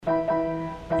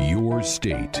Your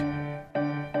state.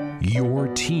 Your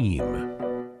team.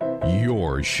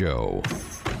 Your show.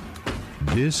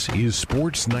 This is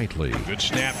Sports Nightly. Good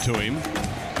snap to him.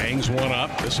 Bangs one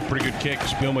up. This is a pretty good kick.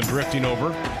 Spielman drifting over.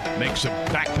 Makes a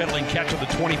backpedaling catch at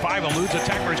the 25. Eludes a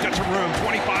tackler. He's got some room.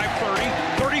 25, 30,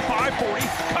 35, 40.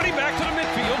 Cutting back to the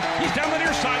midfield. He's down the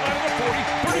near sideline of the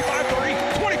 40. 35, 30,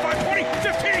 25, 20,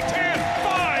 15, 10,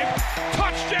 5.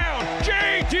 Touchdown.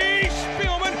 J.D.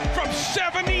 Spielman from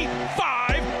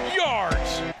 75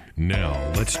 yards. Now,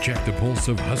 let's check the pulse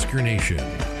of Husker Nation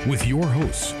with your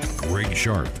hosts, Greg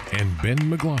Sharp and Ben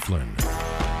McLaughlin.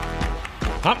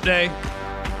 Hump day.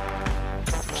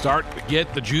 Start to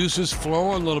get the juices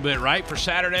flowing a little bit, right? For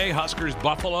Saturday, Huskers,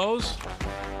 Buffaloes.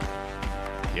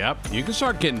 Yep, you can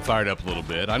start getting fired up a little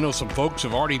bit. I know some folks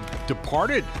have already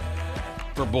departed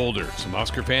for Boulder. Some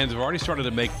Husker fans have already started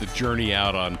to make the journey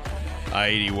out on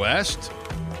I-80 West.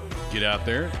 Get out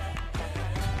there.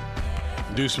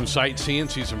 Do some sightseeing,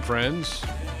 see some friends.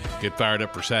 Get fired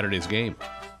up for Saturday's game.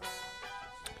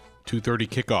 2:30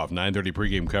 kickoff, 9:30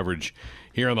 pregame coverage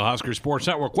here on the Husker Sports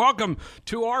Network. Welcome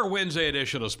to our Wednesday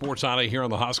edition of Sports Alley here on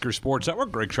the Husker Sports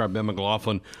Network. Greg Sharp, Ben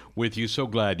McLaughlin with you. So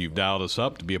glad you've dialed us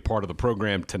up to be a part of the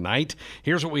program tonight.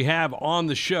 Here's what we have on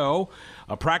the show.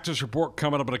 A practice report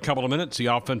coming up in a couple of minutes. The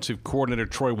offensive coordinator,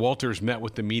 Troy Walters, met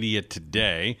with the media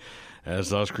today as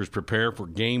the Huskers prepare for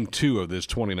Game 2 of this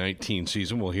 2019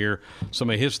 season. We'll hear some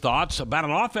of his thoughts about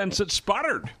an offense that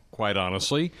sputtered, quite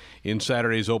honestly, in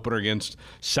Saturday's opener against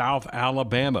South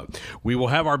Alabama. We will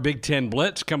have our Big Ten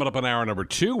Blitz coming up in hour number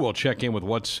 2. We'll check in with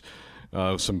what's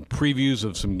some previews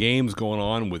of some games going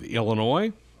on with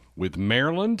Illinois, with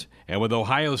Maryland, and with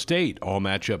Ohio State, all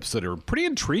matchups that are pretty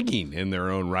intriguing in their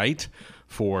own right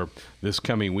for this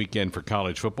coming weekend for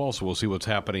college football. So we'll see what's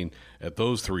happening at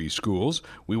those three schools.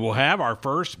 We will have our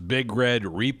first Big Red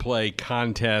replay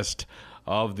contest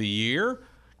of the year.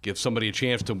 Give somebody a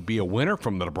chance to be a winner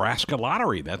from the Nebraska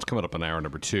Lottery. That's coming up in hour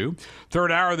number 2.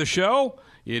 Third hour of the show,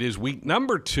 it is week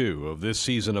number 2 of this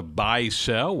season of Buy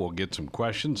Sell. We'll get some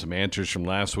questions, some answers from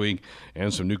last week,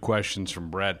 and some new questions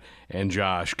from Brett and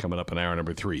Josh coming up in hour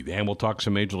number 3. Then we'll talk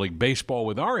some Major League Baseball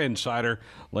with our insider,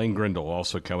 Lane Grindle,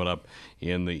 also coming up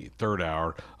in the third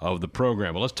hour of the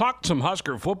program. Well, let's talk some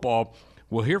Husker football.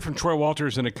 We'll hear from Troy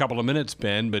Walters in a couple of minutes,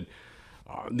 Ben, but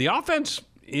the offense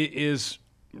is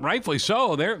rightfully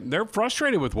so. They're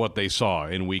frustrated with what they saw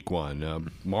in week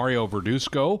 1. Mario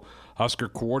Verduzco, Husker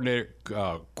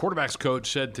quarterbacks coach,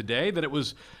 said today that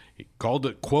he called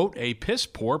it, quote, a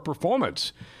piss-poor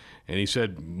performance. And he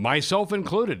said, myself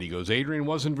included. He goes, Adrian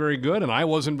wasn't very good, and I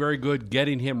wasn't very good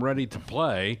getting him ready to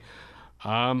play.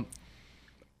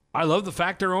 I love the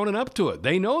fact they're owning up to it.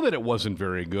 They know that it wasn't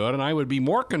very good, and I would be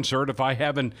more concerned if I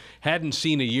hadn't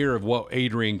seen a year of what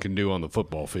Adrian can do on the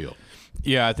football field.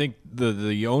 Yeah, I think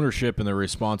the ownership and the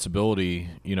responsibility,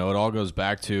 it all goes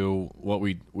back to what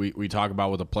we talk about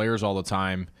with the players all the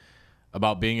time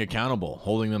about being accountable,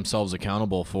 holding themselves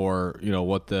accountable for,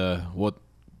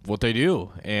 what they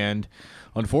do. And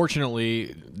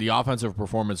unfortunately, the offensive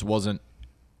performance wasn't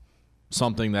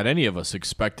something that any of us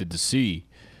expected to see.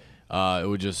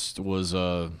 It was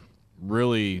a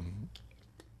really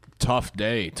tough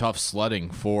day, tough sledding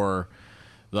for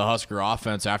the Husker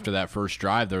offense after that first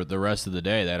drive. The rest of the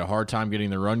day, they had a hard time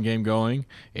getting the run game going.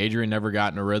 Adrian never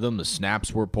got in a rhythm. The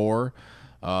snaps were poor.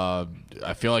 I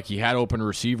feel like he had open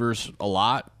receivers a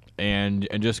lot and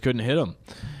just couldn't hit them.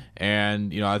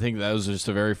 And I think that was just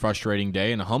a very frustrating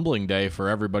day and a humbling day for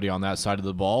everybody on that side of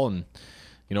the ball. And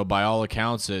by all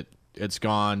accounts, it's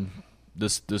gone.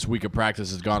 This week of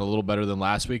practice has gone a little better than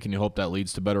last week, and you hope that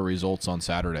leads to better results on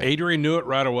Saturday. Adrian knew it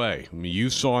right away. I mean, you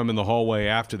saw him in the hallway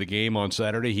after the game on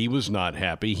Saturday. He was not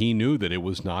happy. He knew that it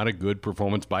was not a good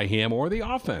performance by him or the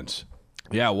offense.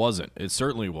 Yeah, it wasn't. It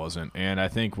certainly wasn't. And I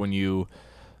think when you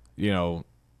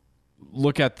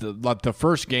look at the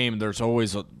first game, there's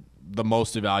always the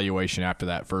most evaluation after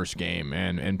that first game,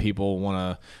 and people want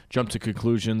to jump to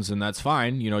conclusions, and that's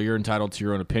fine. You're entitled to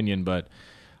your own opinion, but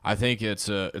I think it's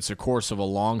a course of a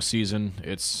long season.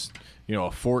 It's a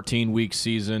 14-week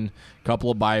season, a couple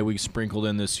of bye weeks sprinkled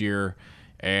in this year,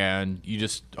 and you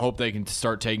just hope they can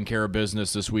start taking care of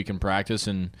business this week in practice.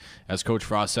 And as Coach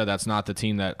Frost said, that's not the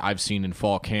team that I've seen in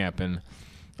fall camp. And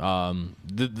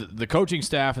the coaching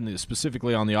staff, and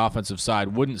specifically on the offensive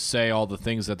side, wouldn't say all the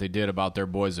things that they did about their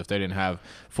boys if they didn't have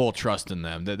full trust in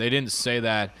them. They didn't say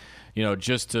that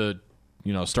just to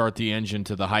start the engine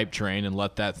to the hype train and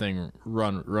let that thing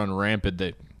run rampant.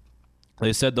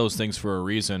 They said those things for a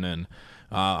reason, and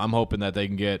I'm hoping that they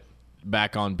can get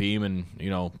back on beam and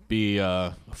be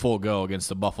full go against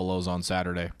the Buffaloes on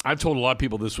Saturday. I've told a lot of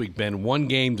people this week, Ben, one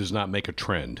game does not make a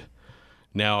trend.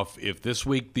 Now, if this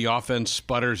week the offense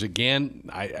sputters again,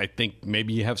 I think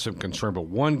maybe you have some concern. But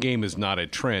one game is not a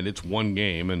trend. It's one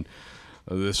game, and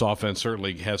this offense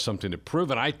certainly has something to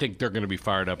prove. And I think they're going to be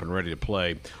fired up and ready to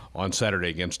play on Saturday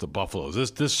against the Buffaloes.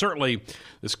 This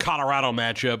Colorado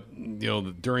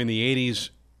matchup, during the 80s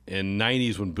and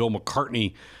 90s when Bill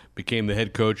McCartney became the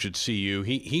head coach at CU,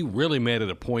 he really made it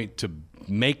a point to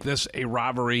make this a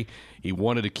rivalry. He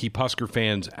wanted to keep Husker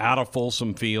fans out of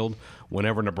Folsom Field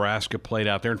whenever Nebraska played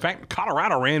out there. In fact,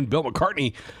 Colorado ran Bill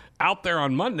McCartney out there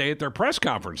on Monday at their press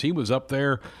conference. He was up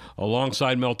there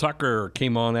alongside Mel Tucker,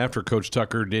 came on after Coach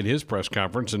Tucker did his press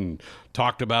conference and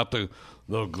talked about the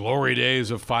glory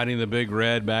days of fighting the Big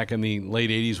Red back in the late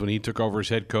 80s when he took over as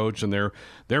head coach and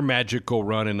their magical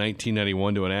run in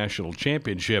 1991 to a national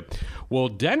championship. Well,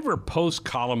 Denver Post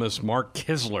columnist Mark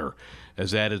Kisler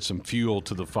has added some fuel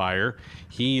to the fire.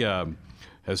 He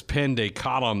has penned a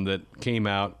column that came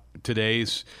out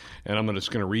today's, and I'm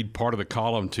just going to read part of the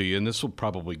column to you, and this will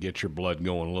probably get your blood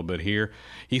going a little bit here.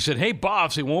 He said, "Hey,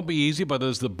 Buffs, it won't be easy, but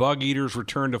as the Bug Eaters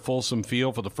return to Folsom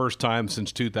Field for the first time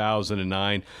since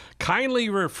 2009, kindly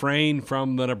refrain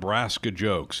from the Nebraska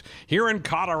jokes. Here in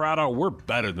Colorado, we're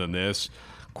better than this."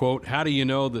 Quote, "How do you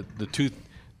know that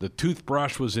the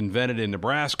toothbrush was invented in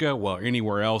Nebraska? Well,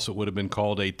 anywhere else it would have been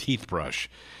called a teeth brush.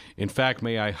 In fact,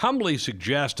 may I humbly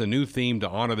suggest a new theme to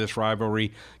honor this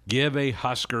rivalry: give a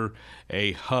Husker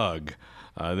a hug."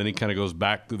 Then he kind of goes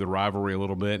back through the rivalry a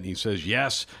little bit, and he says,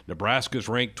 yes, Nebraska's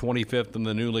ranked 25th in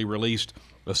the newly released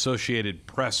Associated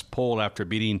Press poll after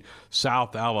beating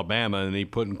South Alabama. And he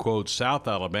put in quotes, South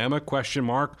Alabama, question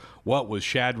mark. What, was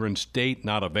Chadron State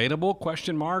not available,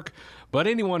 question mark? But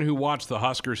anyone who watched the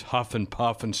Huskers huff and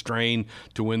puff and strain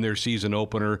to win their season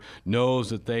opener knows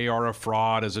that they are a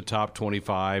fraud as a top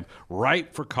 25,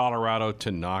 ripe for Colorado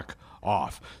to knock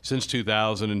off. Since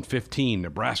 2015,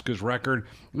 Nebraska's record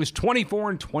was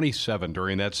 24-27.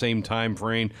 During that same time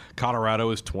frame, Colorado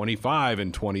is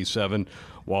 25-27.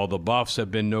 While the Buffs have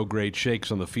been no great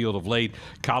shakes on the field of late,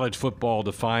 college football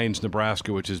defines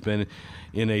Nebraska, which has been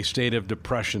in a state of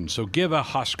depression. So give a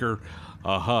Husker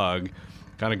a hug.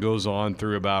 Kind of goes on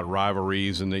through about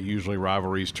rivalries, and that usually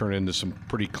rivalries turn into some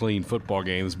pretty clean football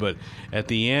games. But at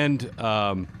the end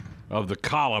of the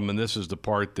column, and this is the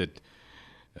part that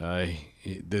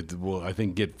will, I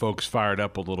think, get folks fired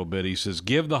up a little bit. He says,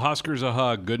 give the Huskers a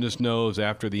hug. Goodness knows,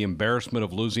 after the embarrassment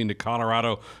of losing to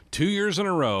Colorado 2 years in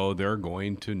a row, they're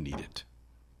going to need it.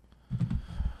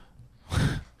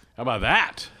 How about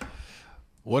that?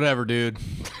 Whatever, dude.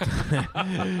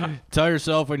 Tell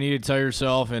yourself what you need to tell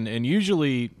yourself. And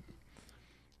usually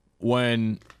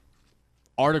when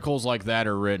articles like that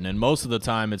are written, and most of the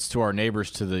time it's to our neighbors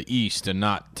to the east and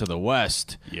not to the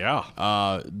west. Yeah.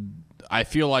 I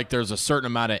feel like there's a certain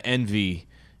amount of envy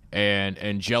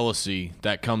and jealousy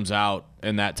that comes out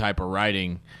in that type of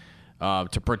writing,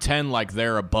 to pretend like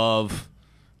they're above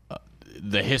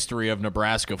the history of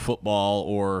Nebraska football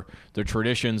or the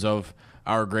traditions of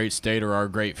our great state or our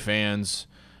great fans,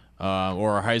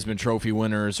 or our Heisman Trophy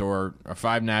winners, or our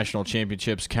 5 national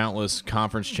championships, countless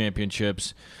conference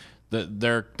championships.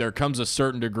 There comes a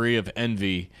certain degree of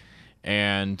envy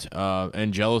and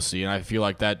jealousy, and I feel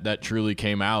like that truly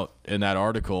came out in that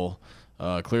article.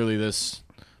 Clearly, this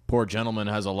poor gentleman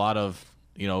has a lot of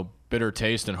bitter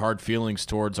taste and hard feelings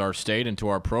towards our state and to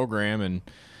our program, and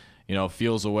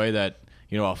feels a way that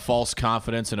a false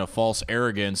confidence and a false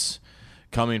arrogance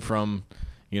coming from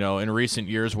in recent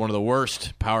years one of the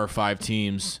worst Power 5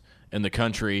 teams in the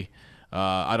country.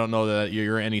 I don't know that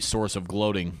you're any source of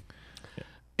gloating.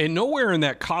 And nowhere in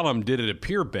that column did it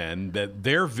appear, Ben, that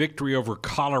their victory over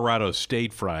Colorado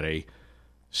State Friday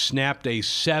snapped a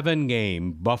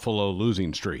 7-game Buffalo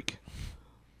losing streak.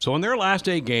 So in their last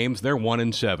 8 games, they're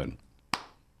 1-7.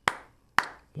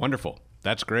 Wonderful.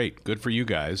 That's great. Good for you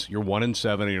guys. You're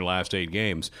 1-7 in your last 8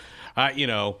 games.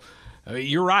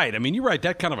 You're right. I mean, you write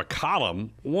that kind of a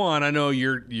column. One, I know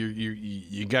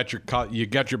you got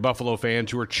your Buffalo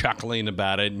fans who are chuckling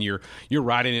about it, and you're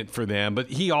writing it for them. But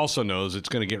he also knows it's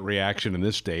going to get reaction in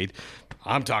this state.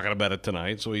 I'm talking about it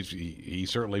tonight, so he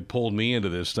certainly pulled me into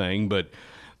this thing. But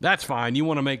that's fine. You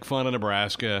want to make fun of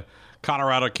Nebraska.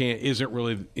 Colorado isn't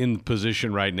really in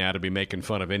position right now to be making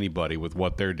fun of anybody with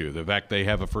what they're doing. The fact they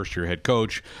have a first-year head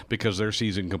coach because their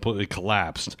season completely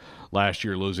collapsed last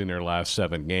year, losing their last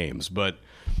 7 games. But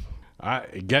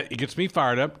it gets me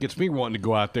fired up, gets me wanting to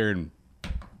go out there and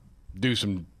do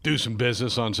some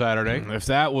business on Saturday. If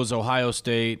that was Ohio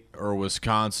State or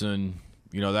Wisconsin,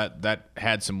 that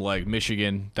had some legs.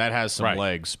 Michigan, that has some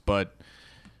legs, but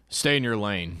stay in your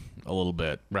lane a little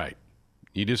bit. Right.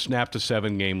 You just snapped a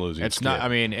 7-game losing streak. It's not. I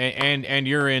mean, and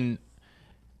you're in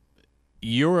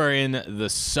you are in the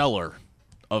cellar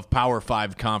of Power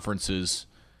 5 conferences.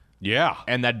 Yeah.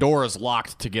 And that door is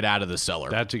locked to get out of the cellar.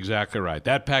 That's exactly right.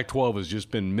 That Pac-12 has just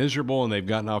been miserable, and they've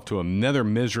gotten off to another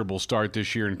miserable start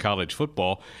this year in college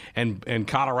football. And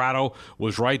Colorado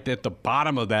was right at the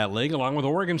bottom of that league, along with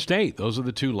Oregon State. Those are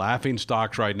the two laughing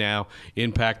stocks right now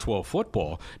in Pac-12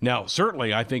 football. Now,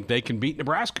 certainly, I think they can beat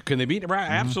Nebraska. Can they beat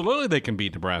Nebraska? Mm-hmm. Absolutely, they can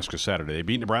beat Nebraska Saturday. They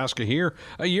beat Nebraska here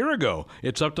a year ago.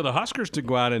 It's up to the Huskers to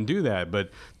go out and do that.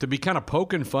 But to be kind of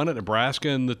poking fun at Nebraska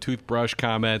and the toothbrush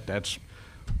comment, that's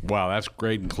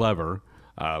great and clever.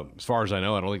 As far as I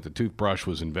know, I don't think the toothbrush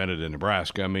was invented in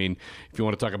Nebraska. I mean, if you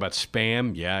want to talk about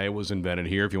Spam, yeah, it was invented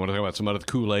here. If you want to talk about some other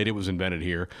Kool-Aid, it was invented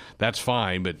here. That's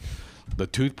fine, but the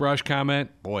toothbrush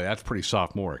comment, boy, that's pretty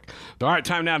sophomoric. All right,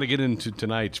 time now to get into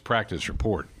tonight's practice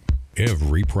report.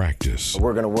 Every practice.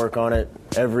 We're going to work on it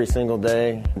every single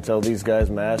day until these guys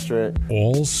master it.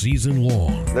 All season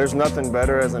long. There's nothing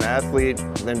better as an athlete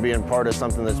than being part of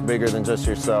something that's bigger than just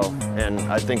yourself. And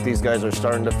I think these guys are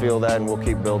starting to feel that, and we'll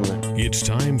keep building it. It's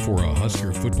time for a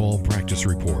Husker football practice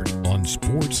report on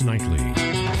Sports Nightly.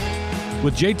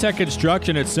 With J-Tech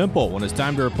Construction, it's simple. When it's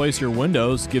time to replace your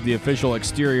windows, give the official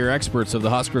exterior experts of the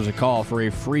Huskers a call for a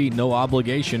free,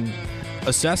 no-obligation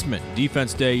assessment.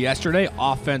 Defense day yesterday,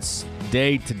 offense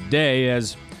day today,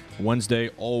 as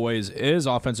Wednesday always is.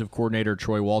 Offensive coordinator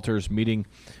Troy Walters meeting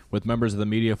with members of the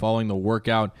media following the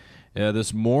workout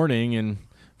this morning, and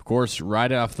of course,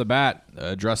 right off the bat,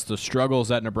 addressed the struggles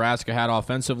that Nebraska had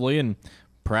offensively and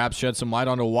perhaps shed some light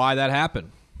onto why that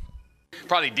happened.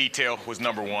 Probably detail was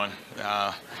number one.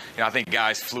 I think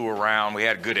guys flew around. We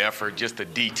had good effort. Just the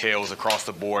details across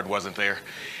the board wasn't there.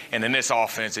 And in this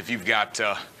offense, if you've got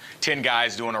 10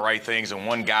 guys doing the right things and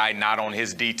one guy not on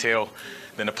his detail,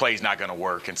 then the play's not going to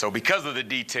work. And so because of the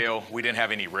detail, we didn't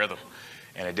have any rhythm.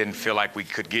 And it didn't feel like we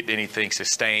could get anything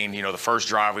sustained. The first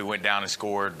drive we went down and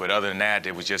scored, but other than that,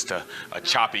 it was just a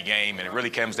choppy game. And it really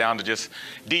comes down to just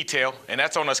detail, and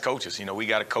that's on us coaches. We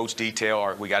got to coach detail,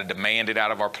 or we got to demand it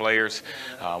out of our players.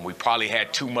 We probably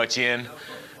had too much in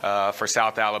for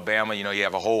South Alabama. You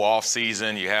have a whole off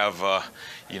season. You have,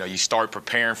 you start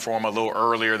preparing for them a little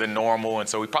earlier than normal, and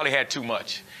so we probably had too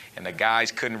much. And the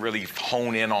guys couldn't really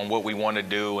hone in on what we want to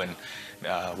do, and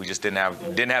we just didn't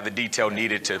have the detail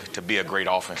needed to be a great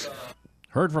offense.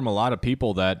 Heard from a lot of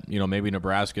people that, maybe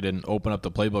Nebraska didn't open up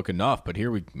the playbook enough, but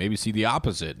here we maybe see the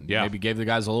opposite. Yeah. Maybe gave the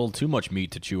guys a little too much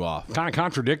meat to chew off. Kind of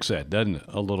contradicts that, doesn't it,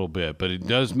 a little bit? But it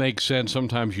does make sense.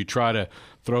 Sometimes you try to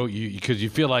throw – because you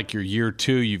feel like you're year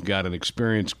two, you've got an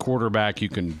experienced quarterback, you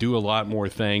can do a lot more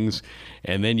things,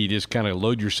 and then you just kind of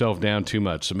load yourself down too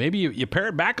much. So maybe you pare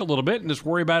it back a little bit and just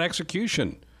worry about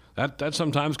execution. That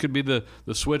sometimes could be the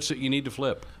switch that you need to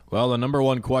flip. Well, the number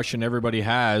one question everybody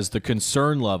has, the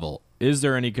concern level. Is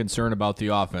there any concern about the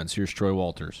offense? Here's Troy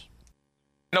Walters.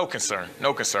 No concern.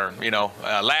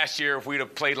 Last year, if we'd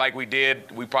have played like we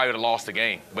did, we probably would have lost the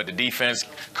game. But the defense,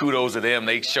 kudos to them.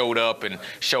 They showed up and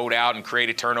showed out and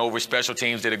created turnovers. Special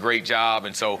teams did a great job.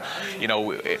 And so,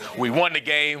 we won the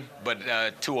game, but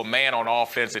to a man on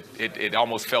offense, it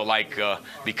almost felt like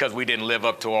because we didn't live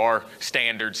up to our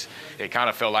standards, it kind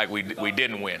of felt like we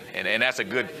didn't win. And that's a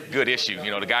good issue.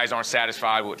 The guys aren't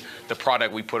satisfied with the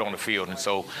product we put on the field. And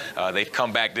so they've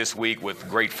come back this week with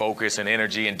great focus and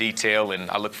energy and detail, and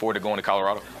I look forward to going to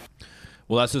Colorado.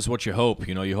 Well, that's just what you hope.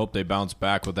 You hope they bounce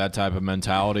back with that type of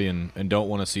mentality and don't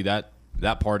want to see that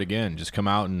part again. Just come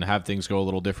out and have things go a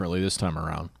little differently this time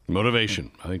around. Motivation.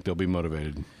 I think they'll be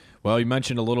motivated. Well, you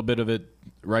mentioned a little bit of it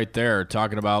right there,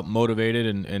 talking about motivated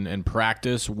and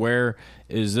practice. Where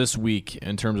is this week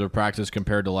in terms of practice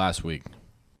compared to last week?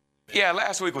 Yeah,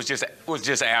 last week was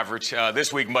just average.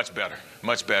 This week, much better.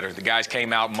 The guys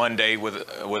came out Monday with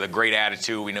a great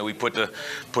attitude. We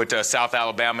put South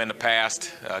Alabama in the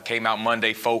past. Came out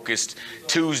Monday focused.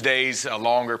 Tuesdays, a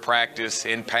longer practice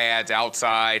in pads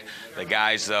outside. The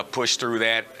guys pushed through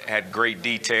that, had great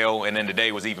detail, and then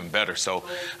today was even better. So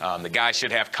the guys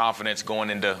should have confidence going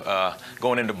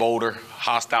into Boulder,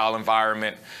 hostile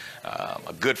environment,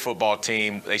 a good football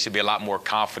team. They should be a lot more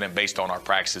confident based on our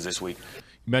practices this week.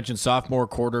 You mentioned sophomore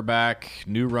quarterback,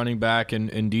 new running back in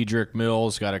Dedrick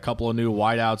Mills, got a couple of new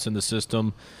wideouts in the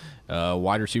system,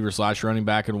 wide receiver / running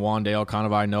back in Wandale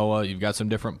Kanawai-Noah. You've got some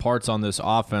different parts on this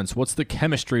offense. What's the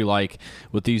chemistry like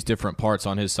with these different parts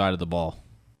on his side of the ball?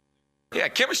 Yeah,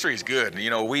 chemistry is good.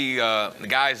 The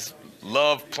guys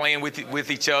love playing with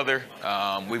each other.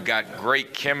 We've got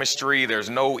great chemistry. There's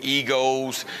no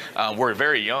egos. We're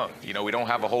very young. We don't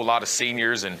have a whole lot of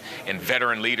seniors and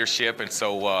veteran leadership, and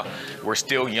so we're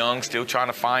still young, still trying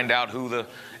to find out who the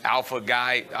alpha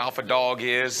dog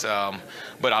is.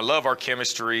 But I love our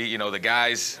chemistry. You know, the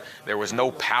guys, there was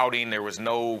no pouting. There was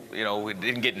no, we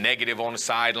didn't get negative on the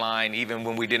sideline, even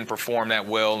when we didn't perform that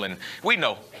well. And we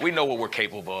know what we're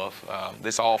capable of.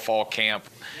 This all fall camp,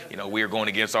 we are going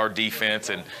against our defense,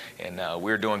 and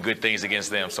we're doing good things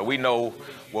against them. So we know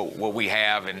what we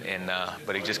have,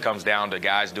 but it just comes down to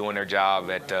guys doing their job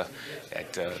at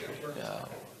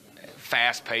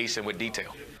fast pace and with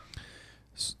detail.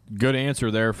 Good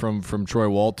answer there from Troy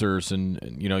Walters.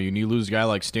 And you lose a guy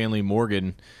like Stanley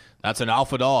Morgan. That's an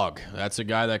alpha dog. That's a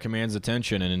guy that commands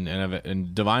attention.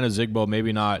 And Devine Ozigbo,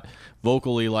 maybe not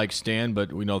vocally like Stan, but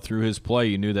through his play,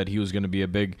 you knew that he was going to be a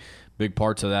big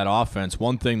part to that offense.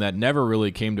 One thing that never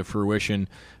really came to fruition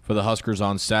for the Huskers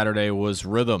on Saturday was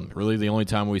rhythm. Really, the only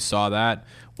time we saw that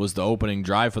was the opening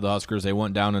drive for the Huskers. They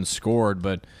went down and scored,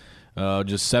 but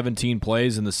just 17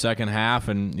 plays in the second half,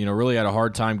 and really had a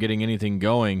hard time getting anything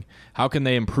going. How can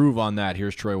they improve on that?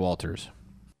 Here's Troy Walters.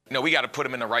 We got to put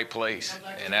them in the right place,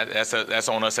 and that's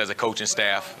on us as a coaching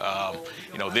staff.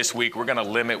 This week we're going to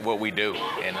limit what we do,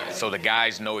 and so the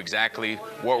guys know exactly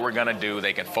what we're going to do.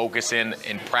 They can focus in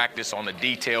practice on the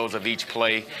details of each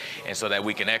play, and so that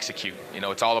we can execute.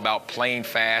 It's all about playing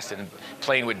fast and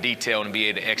playing with detail and be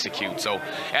able to execute. So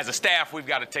as a staff, we've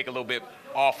got to take a little bit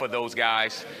off of those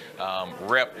guys,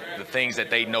 rep the things that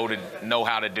they know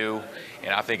how to do,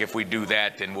 and I think if we do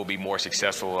that, then we'll be more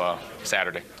successful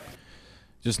Saturday.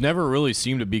 Just never really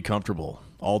seemed to be comfortable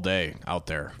all day out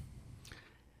there.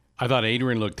 I thought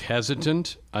Adrian looked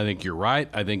hesitant. I think you're right.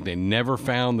 I think they never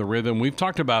found the rhythm. We've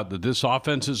talked about that this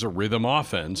offense is a rhythm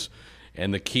offense,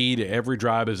 and the key to every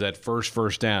drive is that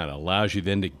first down. It allows you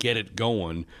then to get it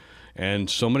going. And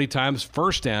so many times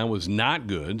first down was not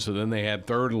good, so then they had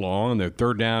third and long, and their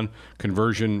third down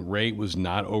conversion rate was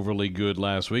not overly good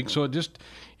last week. So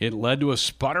it led to a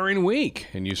sputtering week,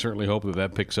 and you certainly hope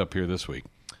that picks up here this week.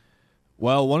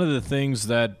 Well, one of the things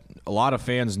that a lot of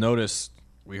fans noticed,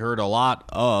 we heard a lot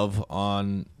of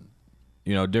on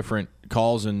different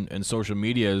calls and social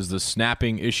media, is the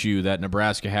snapping issue that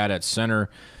Nebraska had at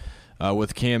center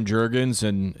with Cam Jurgens,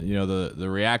 and the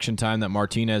reaction time that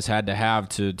Martinez had to have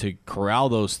to corral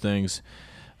those things.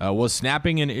 Was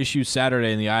snapping an issue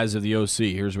Saturday in the eyes of the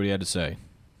OC? Here's what he had to say.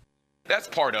 That's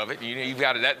part of it. You've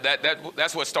got to,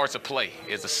 that's what starts a play,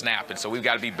 is a snap, and so we've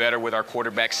got to be better with our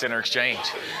quarterback center exchange.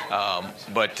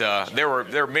 But there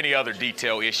were many other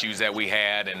detail issues that we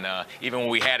had, and even when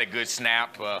we had a good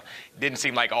snap, didn't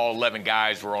seem like all 11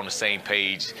 guys were on the same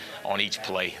page on each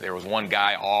play. There was one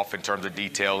guy off in terms of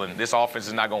detail, and this offense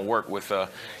is not going to work with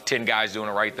 10 guys doing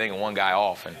the right thing and one guy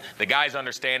off. And the guys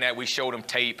understand that. We showed them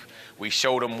tape. We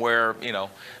showed them where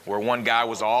one guy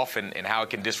was off and how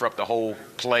it can disrupt the whole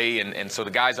play. And so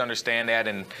the guys understand that,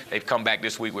 and they've come back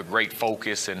this week with great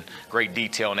focus and great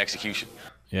detail and execution.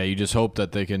 Yeah, you just hope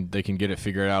that they can get it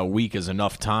figured out. A week is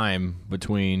enough time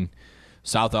between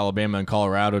South Alabama and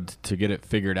Colorado to get it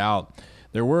figured out.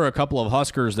 There were a couple of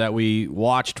Huskers that we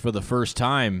watched for the first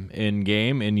time in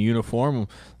game, in uniform.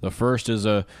 The first is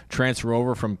a transfer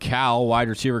over from Cal, wide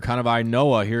receiver Kanawai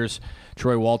Noah. Here's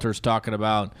Troy Walters talking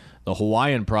about the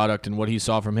Hawaiian product and what he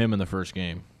saw from him in the first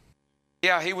game.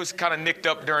 Yeah, he was kind of nicked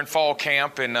up during fall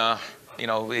camp, and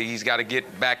he's got to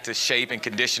get back to shape and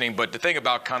conditioning. But the thing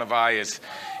about Kanawai is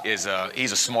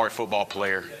he's a smart football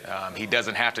player. He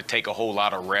doesn't have to take a whole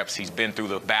lot of reps. He's been through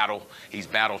the battle. He's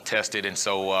battle tested, and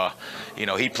so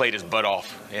he played his butt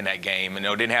off in that game. And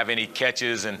didn't have any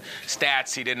catches and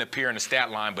stats. He didn't appear in the stat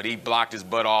line, but he blocked his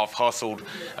butt off, hustled.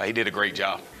 He did a great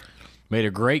job. Made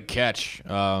a great catch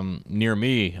near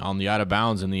me on the out of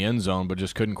bounds in the end zone, but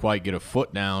just couldn't quite get a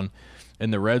foot down in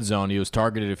the red zone. He was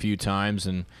targeted a few times,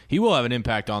 and he will have an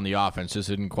impact on the offense. Just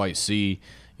didn't quite see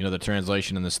the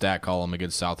translation in the stat column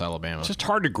against South Alabama. It's just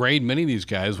hard to grade many of these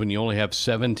guys when you only have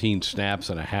 17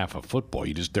 snaps and a half of football.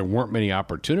 There weren't many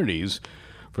opportunities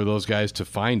for those guys to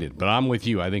find it. But I'm with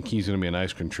you. I think he's going to be a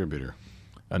nice contributor.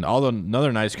 And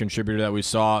another nice contributor that we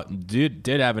saw did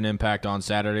have an impact on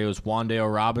Saturday was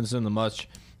Wan'Dale Robinson, the much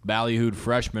ballyhooed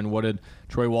freshman. What did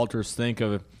Troy Walters think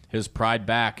of his pride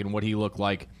back and what he looked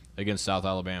like against South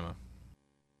Alabama?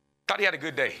 Thought he had a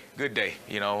good day. Good day.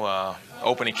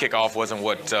 Opening kickoff wasn't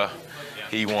what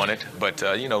he wanted, but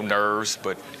nerves.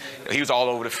 But he was all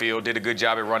over the field. Did a good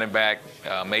job at running back.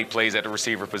 Made plays at the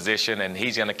receiver position, and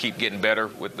he's going to keep getting better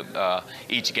with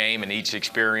each game and each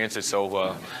experience. And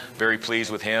so, very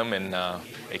pleased with him and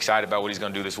excited about what he's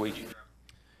going to do this week.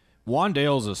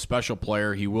 Wan'Dale's a special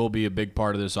player. He will be a big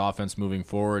part of this offense moving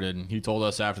forward. And he told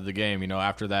us after the game,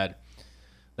 after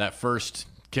that first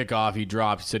kickoff, he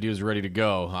dropped. He said he was ready to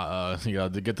go,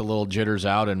 to get the little jitters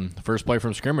out, and the first play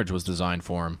from scrimmage was designed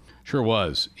for him. Sure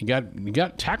was. He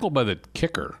got tackled by the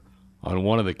kicker on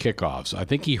one of the kickoffs. I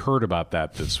think he heard about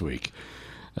that this week.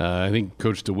 I think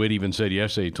Coach DeWitt even said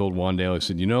yesterday, he told Wandale, he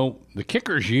said, the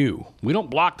kicker's you. We don't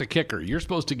block the kicker. You're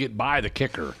supposed to get by the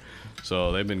kicker.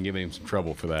 So they've been giving him some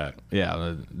trouble for that.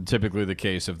 Yeah, typically the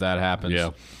case if that happens.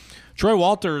 Yeah. Troy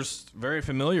Walters, very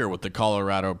familiar with the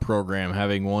Colorado program,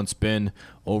 having once been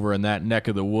over in that neck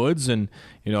of the woods. And,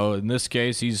 in this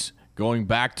case, he's going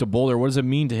back to Boulder. What does it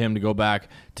mean to him to go back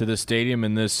to the stadium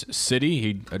in this city?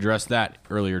 He addressed that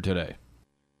earlier today.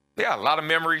 Yeah, a lot of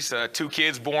memories. 2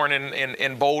 kids born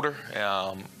in Boulder,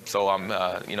 so I'm,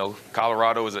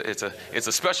 Colorado it's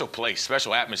a special place,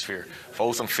 special atmosphere.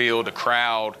 Folsom Field, the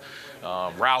crowd,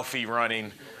 Ralphie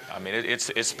running. I mean,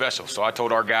 it's special. So I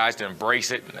told our guys to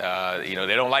embrace it. They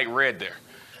don't like red there.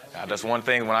 That's one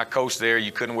thing. When I coached there,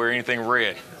 you couldn't wear anything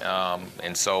red,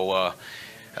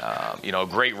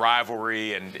 great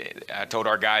rivalry, and I told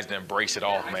our guys to embrace it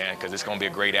all, man, because it's going to be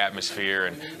a great atmosphere,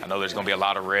 and I know there's going to be a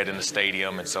lot of red in the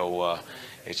stadium, and so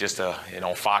it's just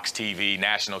Fox TV,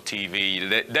 national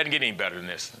TV. It doesn't get any better than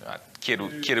this. I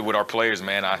kidded with our players,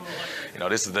 man.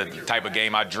 This is the type of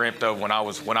game I dreamt of when I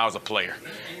was a player.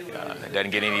 It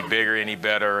doesn't get any bigger, any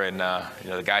better, and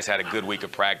the guys had a good week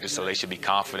of practice, so they should be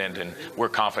confident, and we're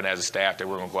confident as a staff that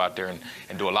we're going to go out there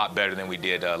and do a lot better than we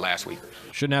did last week.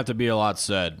 Shouldn't have to be a lot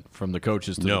said from the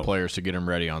coaches to the players to get him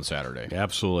ready on Saturday.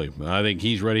 Absolutely. I think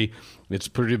he's ready. It's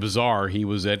pretty bizarre. He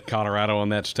was at Colorado on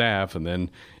that staff and then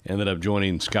ended up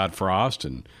joining Scott Frost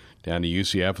and down to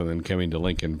UCF and then coming to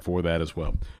Lincoln for that as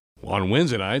well. On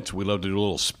Wednesday nights, we love to do a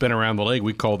little spin around the league.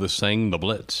 We call this thing the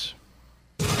Blitz.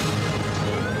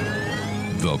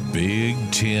 The Big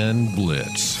Ten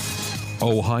Blitz.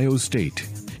 Ohio State.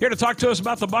 Here to talk to us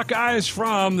about the Buckeyes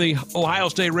from the Ohio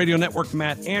State Radio Network,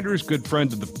 Matt Andrews, good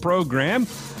friend of the program.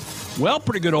 Well,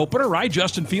 pretty good opener, right?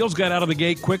 Justin Fields got out of the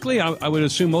gate quickly. I would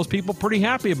assume most people pretty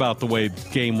happy about the way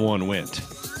Game 1 went.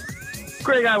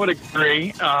 Greg, I would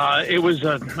agree. It was,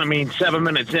 7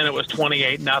 minutes in, it was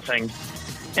 28-0.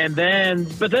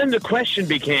 But then the question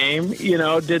became,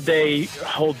 did they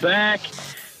hold back?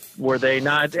 Were they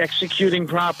not executing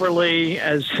properly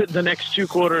as the next 2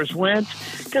 quarters went?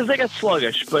 Because they got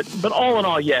sluggish. But all in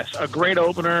all, yes, a great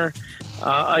opener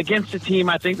against a team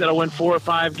I think that'll win 4 or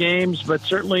 5 games. But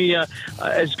certainly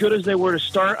as good as they were to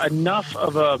start, enough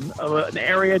of an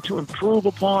area to improve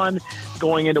upon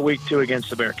going into week 2 against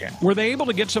the Bearcats. Were they able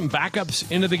to get some backups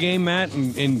into the game, Matt,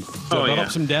 and develop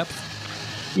some depth?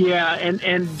 Yeah,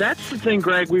 and that's the thing,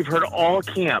 Greg, we've heard all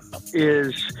camp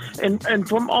is, and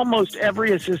from almost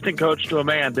every assistant coach to a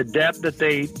man, the depth that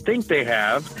they think they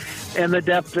have and the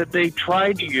depth that they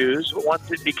tried to use once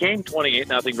it became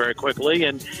 28-0 very quickly.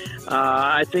 And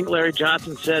I think Larry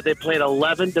Johnson said they played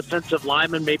 11 defensive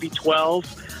linemen, maybe 12.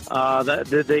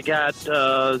 They got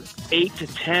 8 to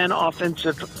 10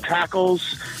 offensive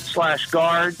tackles /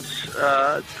 guards,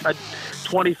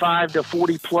 25 to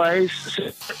 40 plays.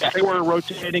 They were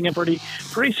rotating him pretty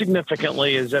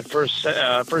significantly as that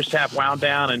first half wound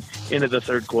down and into the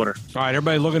third quarter. All right,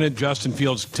 everybody looking at Justin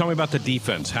Fields. Tell me about the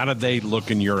defense. How did they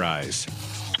look in your eyes?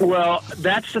 Well,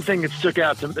 that's the thing that stood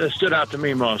out to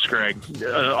me most, Greg.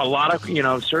 A lot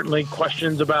of, certainly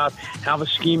questions about how the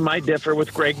scheme might differ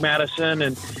with Greg Madison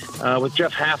and with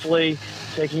Jeff Hafley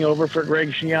taking over for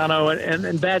Greg Schiano,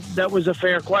 and that was a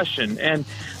fair question. And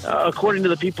according to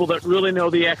the people that really know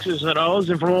the X's and O's,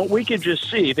 and from what we could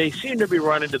just see, they seem to be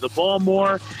running to the ball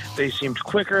more. They seemed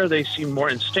quicker. They seemed more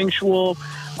instinctual.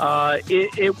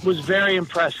 It was very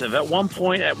impressive. At one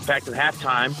point, in fact, at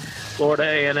halftime,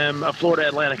 Florida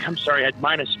Atlantic, had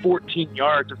minus 14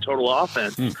 yards of total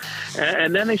offense.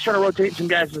 And then they started rotating some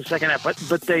guys in the second half,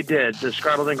 but they did. The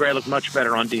Scarlet and Gray looked much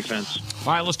better on defense.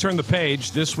 All right, let's turn the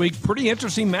page. This week, pretty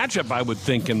interesting matchup, I would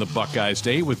think, in the Buckeye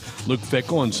State with Luke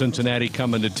Fickell and Cincinnati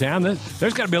coming to town.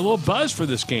 There's got to be a little buzz for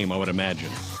this game, I would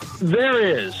imagine. There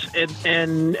is,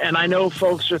 and I know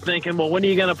folks are thinking, well, when are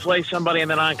you going to play somebody in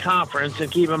the non-conference?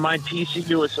 And keep in mind,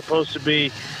 TCU is supposed to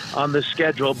be on the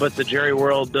schedule, but the Jerry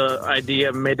World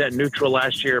idea made that neutral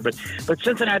last year. But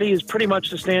Cincinnati is pretty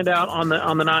much the standout on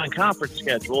the non-conference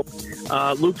schedule.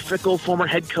 Luke Fickell, former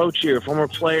head coach here, former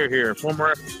player here,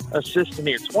 former assistant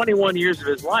here. 21 years of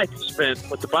his life he spent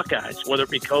with the Buckeyes, whether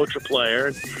it be coach or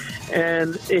player.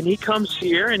 And he comes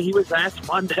here, and he was asked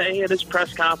Monday at his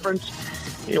press conference,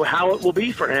 how it will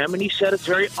be for him, and he said it's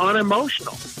very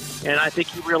unemotional. And I think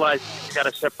he realized he's got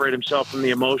to separate himself from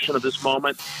the emotion of this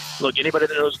moment. Look, anybody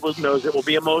that knows Luke knows it will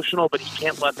be emotional, but he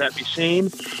can't let that be seen.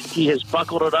 He has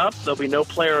buckled it up. There'll be no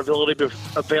player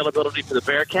availability for the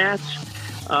Bearcats.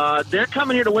 They're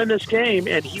coming here to win this game,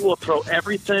 and he will throw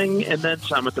everything and then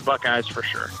some at the Buckeyes for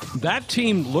sure. That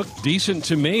team looked decent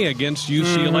to me against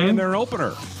UCLA in their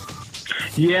opener.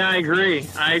 Yeah, I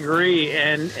agree.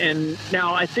 And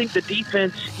now I think the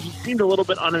defense, he seemed a little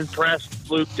bit unimpressed,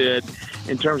 Luke did,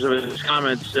 in terms of his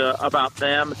comments about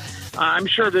them. I'm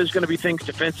sure there's going to be things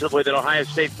defensively that Ohio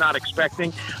State's not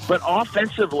expecting, but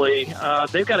offensively,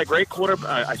 they've got a great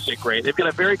quarterback. I say great. They've got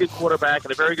a very good quarterback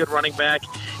and a very good running back,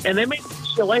 and they made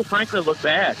UCLA, frankly, look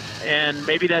bad. And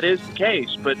maybe that is the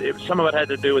case, but some of it had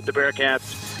to do with the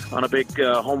Bearcats on a big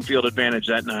home field advantage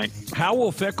that night. How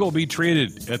will Fickell be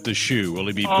treated at the shoe? Will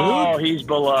he be booed? Oh, he's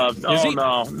beloved. Is he?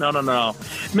 No.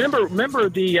 Remember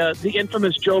the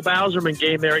infamous Joe Bauserman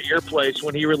game there at your place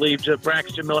when he relieved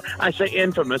Braxton Miller? I say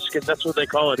infamous because that's what they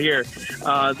call it here.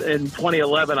 In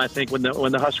 2011, I think, when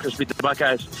the Huskers beat the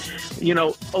Buckeyes. You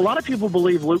know, a lot of people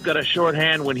believe Luke got a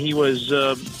shorthand when he was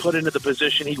put into the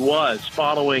position he was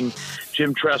following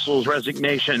Jim Tressel's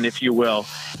resignation, if you will.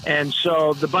 And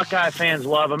so the Buckeye fans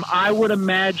love him. I would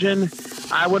imagine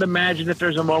if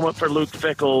there's a moment for Luke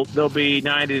Fickell, there'll be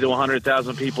 90 to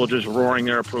 100,000 people just roaring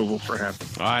their approval for him.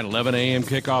 All right, 11 a.m.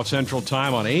 kickoff Central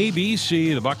Time on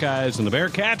ABC, the Buckeyes and the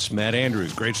Bearcats. Matt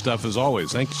Andrews, great stuff as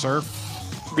always. Thank you, sir.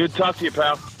 Good to talk to you,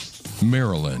 pal.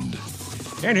 Maryland.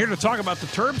 And here to talk about the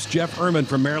Terps, Jeff Erman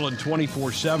from Maryland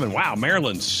 24/7. Wow,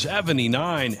 Maryland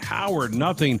 79, Howard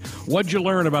nothing. What'd you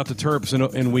learn about the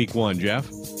Terps in week one, Jeff?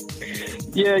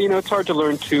 Yeah, you know, it's hard to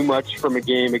learn too much from a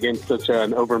game against such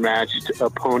an overmatched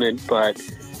opponent, but,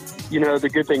 you know, the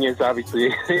good thing is obviously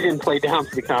they didn't play down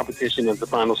to the competition, as the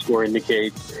final score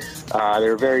indicates. They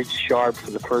were very sharp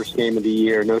for the first game of the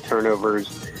year, no turnovers,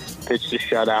 pitched a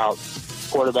shutout.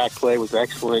 Quarterback play was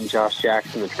excellent. Josh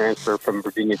Jackson, the transfer from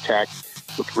Virginia Tech,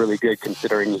 looked really good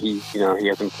considering he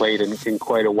hasn't played in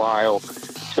quite a while.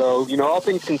 So, you know, all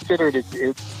things considered,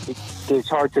 it's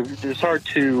hard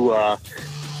to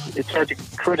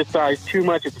criticize too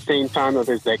much. At the same time, though,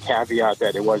 there's that caveat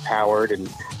that it was Howard, and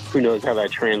who knows how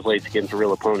that translates against a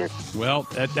real opponent. Well,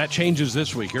 that changes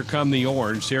this week. Here come the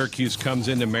Orange. Syracuse comes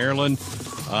into Maryland.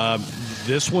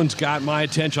 This one's got my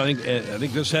attention. I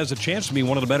think this has a chance to be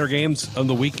one of the better games of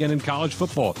the weekend in college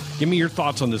football. Give me your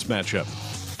thoughts on this matchup.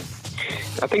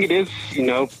 I think it is, you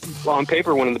know, on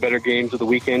paper, one of the better games of the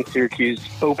weekend. Syracuse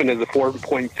opened as a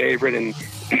 4-point favorite, and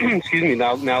excuse me,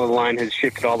 now the line has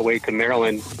shifted all the way to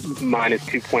Maryland minus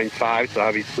 2.5. So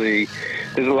obviously,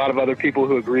 there's a lot of other people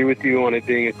who agree with you on it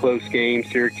being a close game.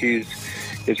 Syracuse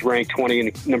is ranked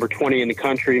number 20 in the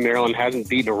country. Maryland hasn't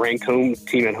beaten a ranked home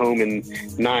team at home in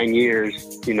 9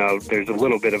 years. You know, there's a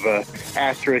little bit of a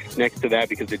asterisk next to that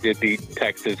because they did beat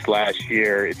Texas last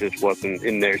year. It just wasn't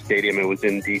in their stadium. It was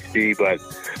in D.C. But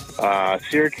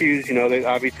Syracuse, you know, they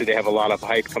have a lot of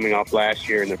hype coming off last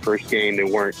year. In the first game,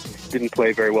 they didn't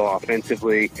play very well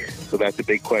offensively, so that's a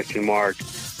big question mark.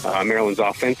 Maryland's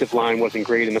offensive line wasn't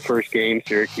great in the first game.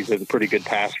 Syracuse has a pretty good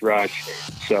pass rush.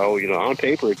 So, you know, on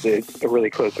paper, it's a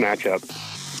really close matchup.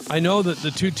 I know that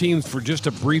the two teams, for just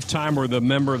a brief time, were the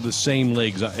member of the same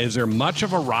leagues. Is there much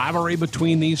of a rivalry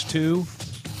between these two?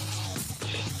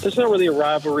 There's not really a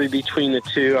rivalry between the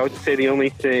two. I would say the only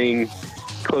thing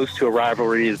close to a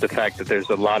rivalry is the fact that there's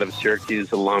a lot of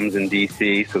Syracuse alums in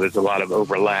D.C., so there's a lot of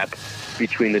overlap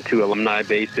between the two alumni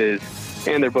bases.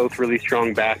 And they're both really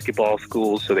strong basketball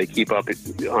schools, so they keep up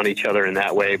on each other in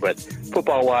that way. But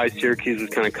football-wise, Syracuse was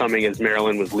kind of coming as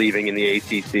Maryland was leaving in the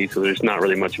ACC, so there's not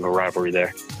really much of a rivalry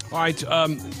there. All right,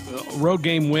 road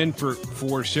game win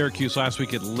for Syracuse last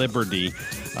week at Liberty.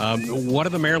 What do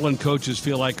the Maryland coaches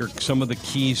feel like are some of the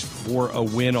keys for a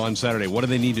win on Saturday? What do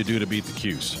they need to do to beat the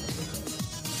 'Cuse?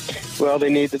 Well,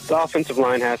 the offensive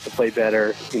line has to play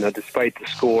better. You know, despite the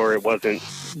score, it wasn't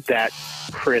that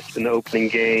crisp in the opening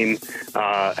game.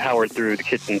 Howard threw the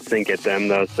kitchen sink at them,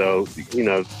 though, so, you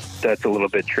know, that's a little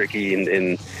bit tricky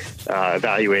in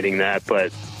evaluating that.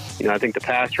 But, you know, I think the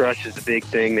pass rush is the big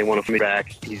thing. They want to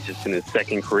back. He's just in his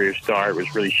second career start.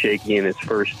 Was really shaky in his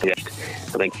first, I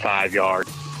think, 5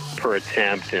 yards per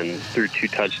attempt and threw 2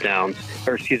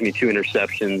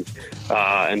 interceptions,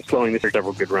 and slowing this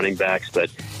several good running backs. But,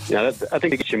 you know, I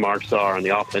think the marks are on the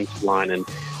offensive line and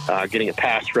getting a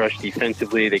pass rush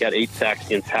defensively. They got 8 sacks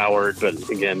against Howard, but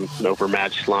again, an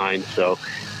overmatched line. So,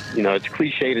 you know, it's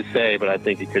cliche to say, but I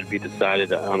think it could be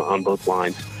decided on both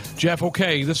lines. Jeff,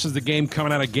 okay, this is the game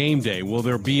coming out of game day. Will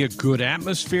there be a good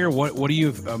atmosphere? What do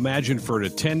you imagine for an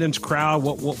attendance crowd?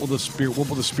 What will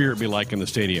the spirit be like in the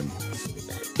stadium?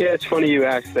 Yeah, it's funny you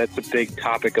ask. That's a big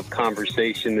topic of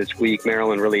conversation this week.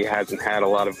 Maryland really hasn't had a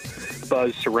lot of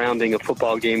buzz surrounding a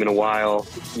football game in a while.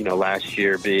 Last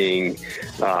year being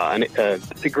an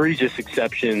egregious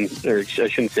exception, or I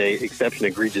shouldn't say exception,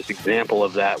 egregious example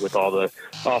of that with all the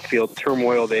off-field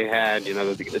turmoil they had.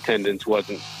 The attendance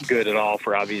wasn't good at all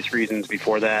for obvious reasons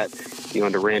before that.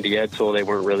 Under Randy Edsall, they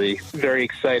weren't really very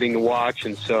exciting to watch.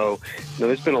 And so,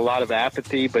 there's been a lot of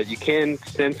apathy, but you can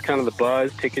sense kind of the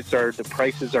buzz. The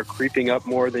prices are creeping up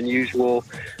more than usual.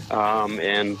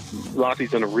 And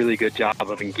Lockheed's done a really good job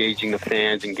of engaging the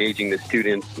fans, engaging the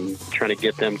students, and trying to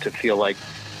get them to feel like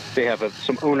they have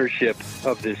some ownership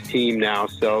of this team now.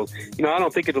 So, I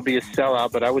don't think it'll be a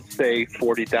sellout, but I would say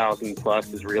 40,000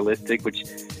 plus is realistic, which,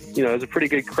 is a pretty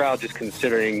good crowd just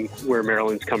considering where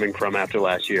Maryland's coming from after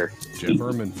last year. Jeff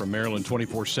Berman from Maryland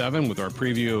 24/7 with our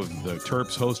preview of the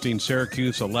Terps hosting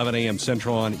Syracuse, 11 a.m.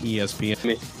 Central on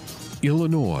ESPN.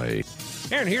 Illinois.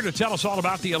 And here to tell us all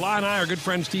about the Illini, our good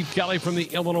friend Steve Kelly from the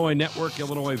Illinois Network.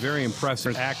 Illinois very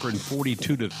impressive. Akron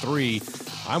 42-3.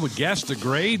 I would guess the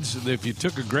grades, if you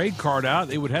took a grade card out,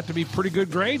 it would have to be pretty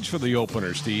good grades for the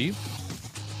opener, Steve.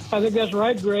 I think that's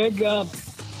right, Greg.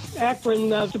 Akron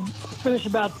finished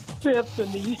about 5th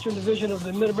in the Eastern Division of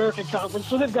the Mid-American Conference,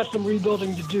 so they've got some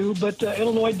rebuilding to do. But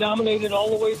Illinois dominated all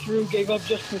the way through, gave up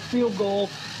just the field goal,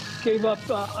 gave up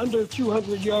under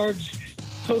 200 yards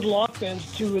total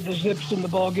offense to the Zips in the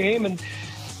ball game. And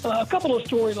a couple of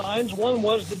storylines. One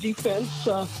was the defense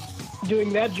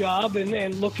doing that job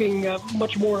and looking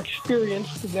much more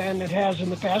experienced than it has in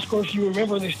the past. Of course, you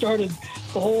remember they started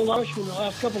the whole rush in the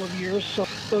last couple of years. So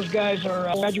those guys are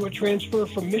a graduate transfer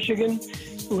from Michigan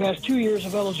who has 2 years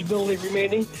of eligibility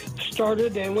remaining,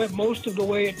 started and went most of the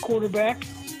way at quarterback.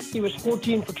 He was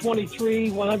 14 for 23,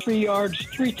 103 yards,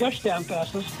 3 touchdown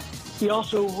passes. He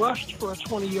also rushed for a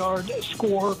 20-yard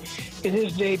score in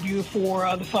his debut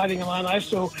for the Fighting Illini.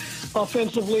 So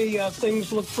offensively,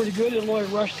 things look pretty good. Illinois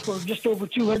rushed for just over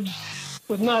 200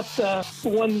 with not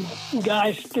one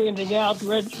guy standing out.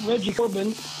 Reggie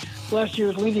Corbin, last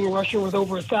year's leading rusher with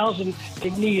over 1,000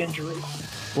 knee injury.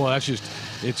 Well,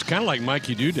 it's kind of like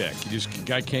Mikey Dudek.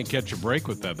 Guy can't catch a break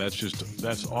with that.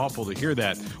 That's awful to hear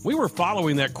that. We were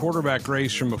following that quarterback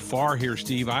race from afar here,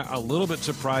 Steve. I'm a little bit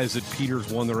surprised that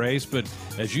Peters won the race, but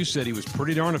as you said, he was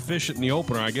pretty darn efficient in the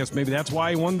opener. I guess maybe that's why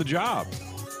he won the job.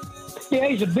 Yeah,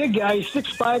 he's a big guy. He's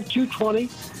 6'5", 220,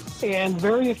 and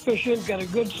very efficient, got a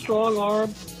good, strong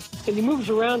arm, and he moves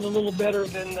around a little better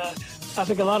than I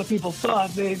think a lot of people thought.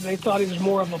 They thought he was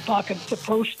more of a pocket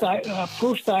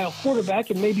pro-style quarterback,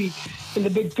 and maybe in the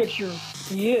big picture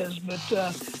he is. But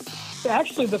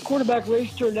actually, the quarterback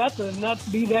race turned out to not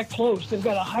be that close. They've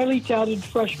got a highly touted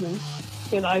freshman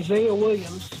in Isaiah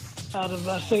Williams out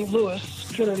of St.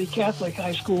 Louis, Trinity Catholic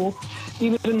High School. He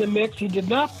was in the mix. He did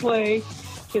not play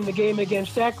in the game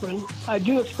against Akron. I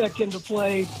do expect him to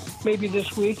play maybe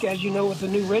this week. As you know, with the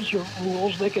new redshirt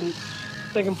rules, they can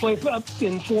play up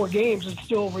in 4 games and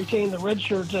still retain the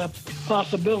redshirt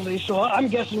possibility. So I'm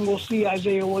guessing we'll see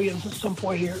Isaiah Williams at some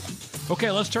point here.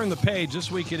 Okay, let's turn the page. This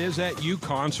week it is at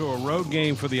UConn, so a road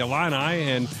game for the Illini,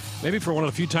 and maybe for one of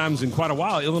the few times in quite a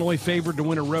while, Illinois favored to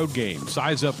win a road game.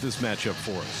 Size up this matchup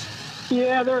for us.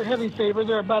 Yeah, they're a heavy favorite.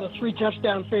 They're about a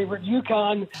 3-touchdown favorite.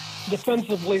 UConn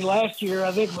defensively last year,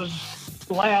 I think, was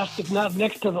last, if not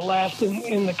next to the last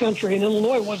in the country. And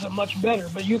Illinois wasn't much better,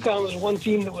 but UConn was one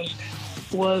team that was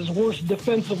worse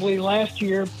defensively last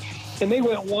year. And they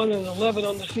went 1-11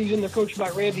 on the season. They're coached by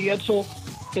Randy Edsall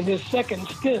in his second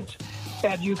stint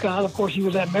at UConn. Of course, he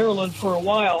was at Maryland for a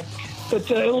while.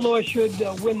 But Illinois should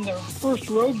win their first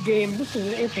road game. This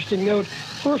is an interesting note.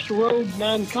 First road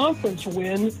non-conference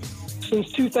win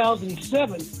since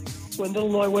 2007, when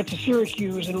Illinois went to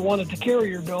Syracuse and won at the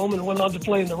Carrier Dome and went on to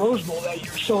play in the Rose Bowl that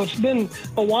year. So it's been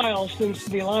a while since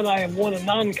the Illini have won a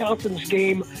non-conference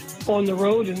game on the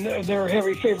road, and they're a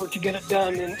heavy favorite to get it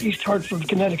done in East Hartford,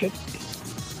 Connecticut.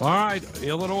 All right,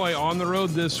 Illinois on the road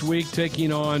this week,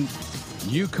 taking on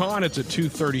UConn. It's a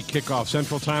 2:30 kickoff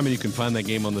Central Time, and you can find that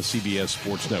game on the CBS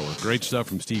Sports Network. Great stuff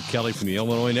from Steve Kelly from the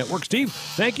Illinois Network. Steve,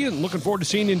 thank you, and looking forward to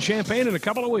seeing you in Champaign in a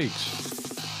couple of weeks.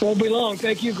 Won't be long.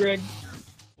 Thank you, Greg.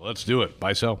 Let's do it.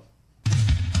 Buy, sell.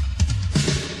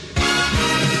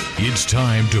 It's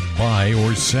time to buy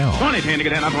or sell. Buy,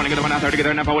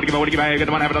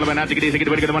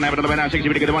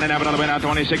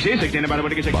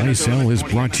 sell is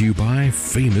brought to you by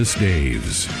Famous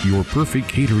Dave's, your perfect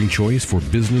catering choice for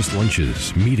business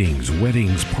lunches, meetings,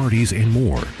 weddings, parties, and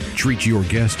more. Treat your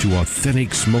guests to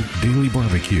authentic smoked daily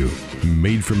barbecue,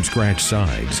 made from scratch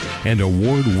sides, and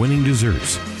award-winning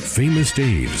desserts. Famous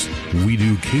Dave's, we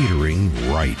do catering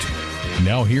right.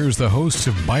 Now here's the hosts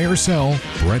of Buy or Sell,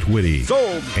 Brett Whitty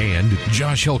and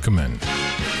Josh Hilkeman.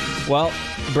 Well,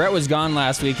 Brett was gone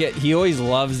last week. He always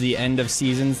loves the end of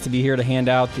seasons to be here to hand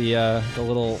out the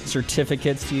little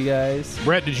certificates to you guys.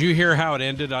 Brett, did you hear how it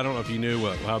ended? I don't know if you knew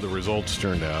how the results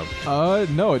turned out.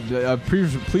 No.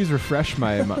 Please refresh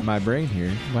my brain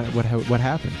here. What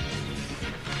happened?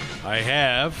 I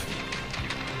have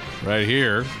right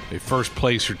here a first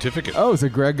place certificate. Oh, so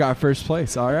Greg got first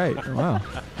place. All right. Wow.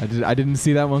 I didn't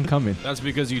see that one coming. That's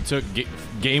because you took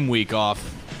game week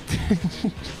off.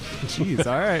 Jeez.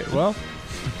 All right. Well,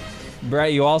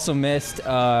 Brett, you also missed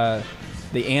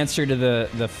the answer to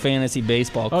the fantasy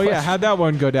baseball question. Oh, yeah. How'd that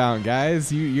one go down,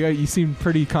 guys? You seemed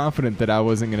pretty confident that I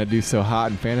wasn't going to do so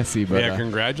hot in fantasy. But yeah,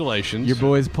 congratulations. Your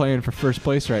boy's playing for first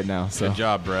place right now. So. Good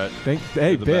job, Brett.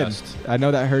 Hey, Ben. I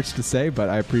know that hurts to say, but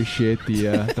I appreciate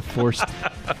the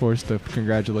forced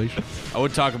congratulations. I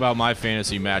would talk about my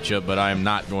fantasy matchup, but I am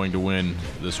not going to win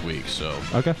this week. So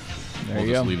okay. We'll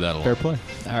just leave that alone. Fair play.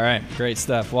 All right. Great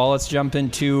stuff. Well, let's jump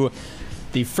into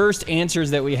the first answers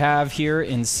that we have here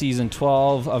in Season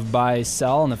 12 of Buy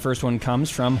Sell, and the first one comes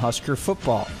from Husker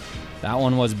Football. That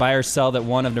one was buy or sell that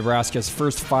one of Nebraska's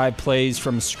first 5 plays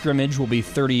from scrimmage will be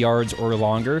 30 yards or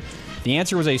longer. The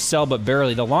answer was a sell, but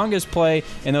barely. The longest play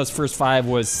in those first 5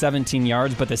 was 17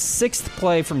 yards, but the 6th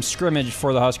play from scrimmage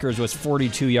for the Huskers was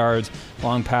 42 yards,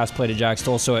 long pass play to Jack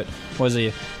Stoll. So it was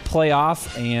a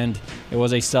playoff, and it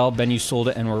was a sell. Ben, you sold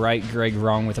it and were right. Greg,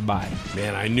 wrong with a buy.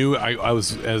 Man, I knew I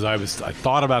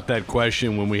thought about that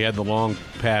question when we had the long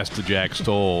pass to Jack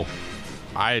Stoll.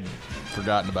 I had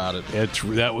forgotten about it.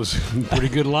 That was a pretty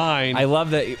good line. I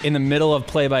love that in the middle of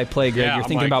play-by-play, Greg, you're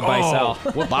thinking about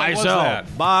buy-sell.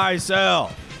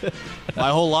 Buy-sell. My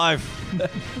whole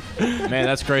life. Man,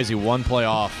 that's crazy. One play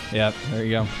off. Yep, there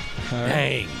you go.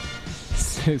 Dang.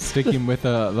 Sticking with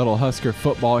a little Husker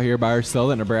football here, buy or sell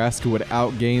that Nebraska would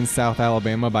outgain South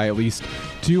Alabama by at least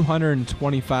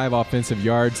 225 offensive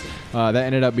yards. That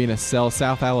ended up being a sell.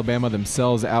 South Alabama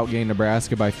themselves outgained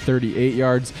Nebraska by 38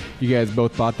 yards. You guys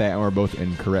both bought that and were both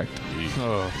incorrect.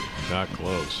 Oh, not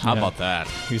close. How about that?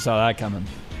 You saw that coming.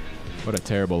 What a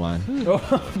terrible line.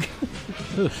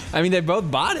 I mean, they both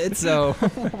bought it, so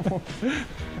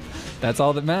that's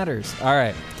all that matters. All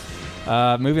right.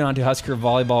 Moving on to Husker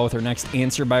volleyball with our next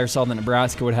answer. Buy or sell that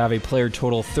Nebraska would have a player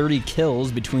total 30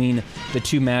 kills between the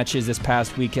 2 matches this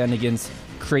past weekend against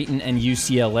Creighton and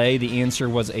UCLA. The answer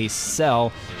was a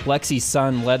sell. Lexi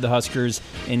Sun led the Huskers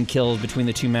in kills between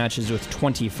the 2 matches with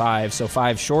 25, so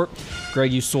 5 short.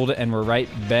 Greg, you sold it and were right.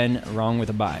 Ben, wrong with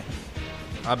a buy.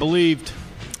 I believed.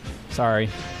 Sorry.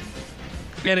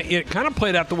 And it kind of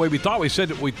played out the way we thought. We said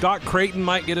that we thought Creighton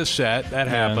might get a set. That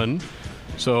happened.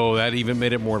 So that even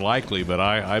made it more likely, but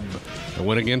I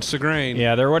went against the grain.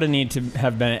 Yeah, there would have need to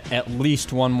have been at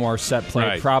least one more set play,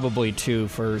 Right. probably 2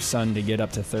 for Sun to get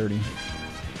up to 30.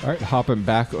 All right, hopping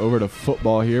back over to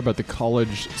football here, but the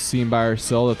college scene buy or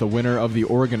sell that the winner of the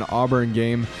Oregon-Auburn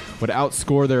game would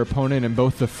outscore their opponent in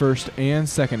both the first and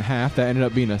second half. That ended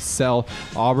up being a sell.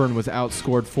 Auburn was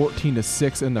outscored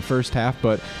 14-6 in the first half,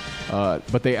 but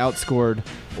they outscored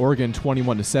Oregon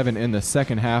 21-7 in the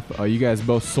second half. You guys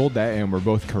both sold that and were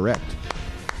both correct.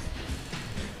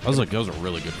 That was a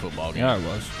really good football game. Yeah, it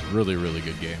was. Really, really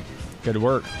good game. Good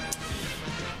work.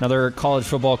 Another college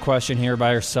football question here,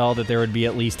 buy or sell that there would be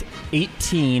at least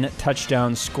 18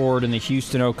 touchdowns scored in the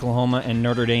Houston, Oklahoma, and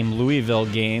Notre Dame Louisville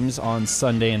games on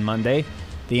Sunday and Monday.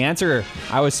 The answer,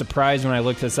 I was surprised when I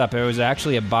looked this up. It was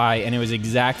actually a buy, and it was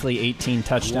exactly 18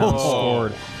 touchdowns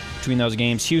scored between those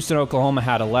games. Houston, Oklahoma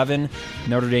had 11.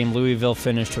 Notre Dame Louisville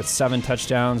finished with 7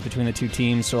 touchdowns between the 2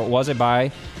 teams, so it was a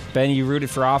buy. Ben, you rooted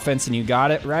for offense, and you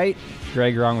got it right.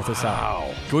 Greg, wrong with this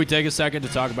out. Can we take a second to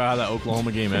talk about how that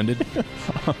Oklahoma game ended?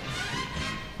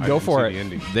 Go for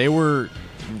it. They were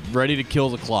ready to kill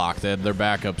the clock. They had their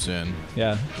backups in.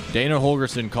 Yeah. Dana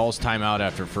Holgerson calls timeout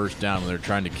after first down when they're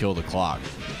trying to kill the clock.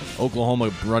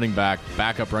 Oklahoma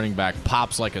backup running back,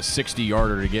 pops like a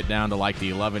 60-yarder to get down to like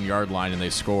the 11-yard line, and they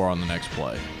score on the next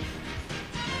play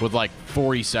with like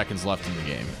 40 seconds left in the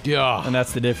game. Yeah. And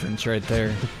that's the difference right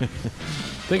there.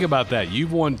 Think about that.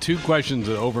 You've won 2 questions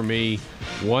over me.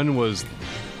 One was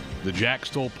the Jack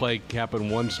Stoll play happened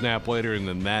 1 snap later, and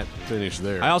then that finished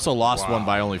there. I also lost one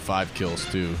by only 5 kills,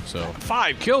 too. So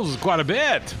 5 kills is quite a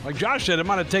bit. Like Josh said, it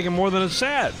might have taken more than a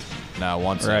set. No,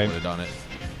 one set would have done it.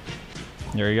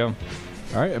 There you go.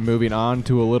 All right, and moving on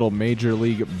to a little Major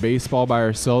League Baseball buy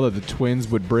or sell that the Twins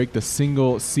would break the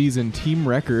single-season team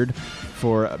record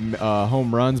for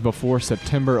home runs before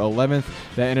September 11th.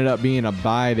 That ended up being a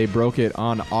buy. They broke it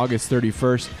on August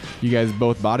 31st. You guys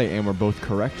both bought it and were both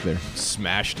correct there.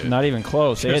 Smashed it. Not even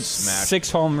close. They had smashed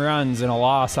 6 home runs and a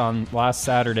loss on last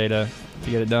Saturday to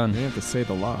get it done. You didn't have to say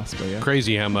the loss, but yeah.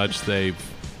 Crazy how much they've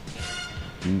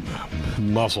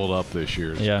muscled up this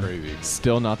year. It's crazy.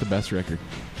 Still not the best record.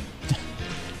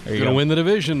 You're going to win the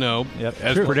division, though. Yep.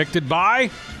 As predicted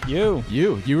by you.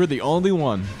 You were the only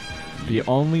one. The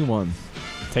only one.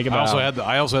 Take it I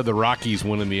out. also had the Rockies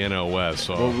winning the NL West.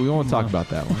 So. Well, we won't talk about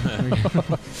that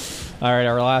one. All right,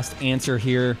 our last answer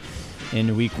here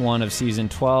in week 1 of season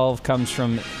 12 comes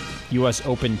from U.S.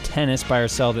 Open tennis. Buy or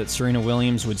sell that Serena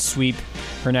Williams would sweep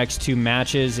her next 2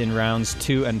 matches in rounds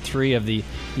 2 and 3 of the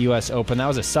U.S. Open. That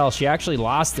was a sell. She actually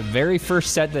lost the very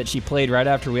first set that she played right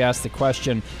after we asked the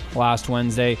question last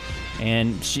Wednesday.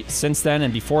 And since then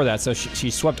and before that, so she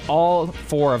swept all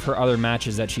 4 of her other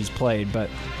matches that she's played. But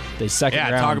the second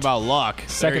round. Yeah, talk about luck.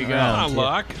 Second there you round. go.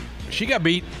 Luck. She got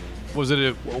beat. What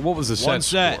was the set? 1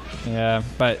 set. Score? Yeah,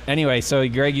 but anyway, so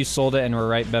Greg, you sold it, and we're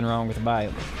right, been wrong with the buy.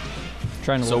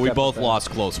 Trying to So look we up both the- lost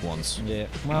close ones. Yeah,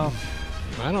 well,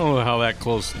 I don't know how that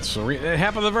close. Serena. It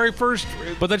happened the very first.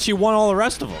 But then she won all the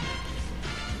rest of them.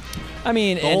 I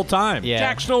mean, The whole time. Yeah.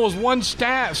 Jack Snow was one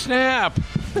snap.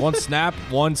 1 snap,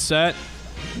 1 set.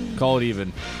 Call it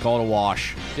even. Call it a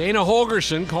wash. Dana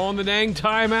Holgerson calling the dang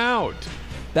timeout.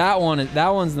 That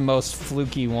one's the most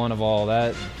fluky one of all.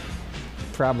 That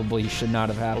probably should not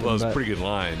have happened. Well, that was a but, pretty good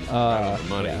line. Right on the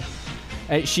money. yeah.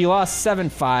 She lost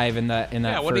 7-5 in that. Yeah,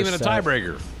 it wasn't first even a set.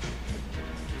 tiebreaker.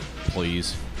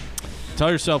 Please.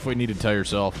 Tell yourself what you need to tell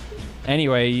yourself.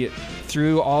 Anyway,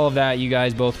 through all of that, you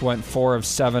guys both went 4 of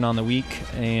 7 on the week,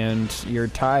 and you're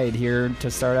tied here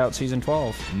to start out season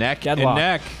 12. Neck Deadlock. and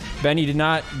neck. Ben, you did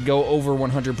not go over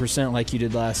 100% like you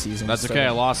did last season. That's so okay.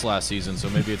 I lost last season, so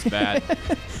maybe it's bad.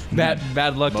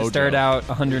 Bad luck to Mojo. start out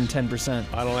 110%.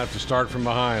 I don't have to start from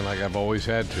behind like I've always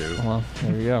had to. Well,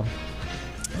 there you go.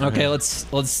 Okay, let's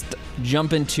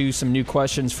jump into some new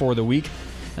questions for the week.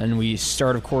 And we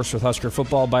start, of course, with Husker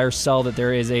football. Buy or sell that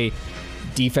there is a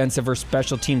defensive or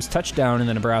special teams touchdown in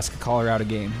the Nebraska-Colorado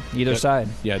game. Either side.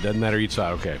 Yeah, it doesn't matter each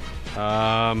side. Okay.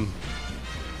 I'm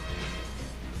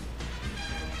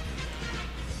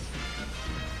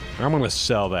going to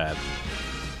sell that.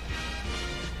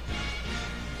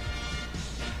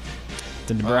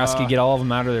 Did Nebraska get all of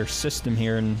them out of their system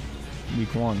here in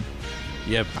week 1?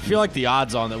 Yep. I feel like the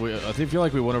odds on that. I feel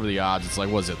like we went over the odds. It's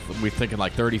like, was it? We're thinking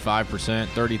like 35%,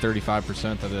 35%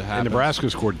 that it happened. And Nebraska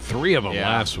scored 3 of them Yeah.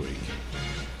 last week.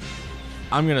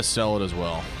 I'm going to sell it as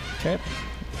well. Okay.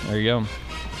 There you go.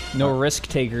 No risk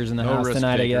takers in the No house risk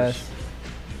tonight, takers. I guess.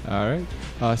 All right.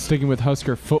 Sticking with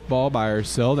Husker football, buy or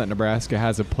sell that Nebraska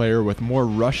has a player with more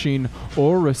rushing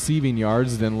or receiving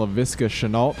yards than Laviska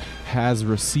Shenault has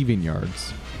receiving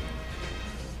yards.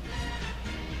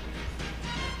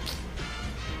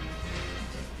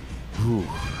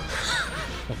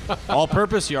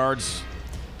 All-purpose yards.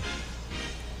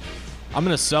 I'm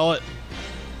going to sell it.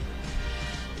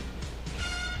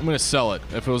 I'm going to sell it.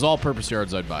 If it was all-purpose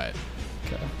yards, I'd buy it.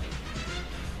 Okay.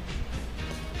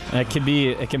 And it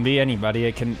can be anybody.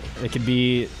 It could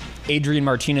be Adrian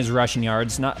Martinez rushing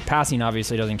yards. Not passing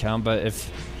obviously doesn't count, but if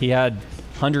he had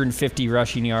 150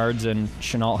 rushing yards and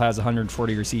Shenault has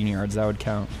 140 receiving yards, that would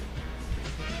count.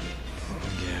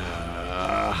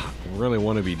 Yeah. I really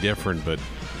want to be different, but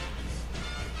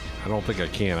I don't think I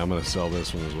can. I'm going to sell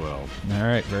this one as well. All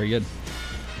right, very good.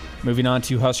 Moving on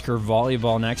to Husker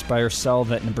volleyball next. Buy or sell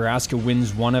that Nebraska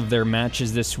wins one of their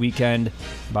matches this weekend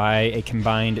by a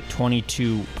combined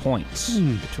 22 points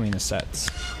between the sets.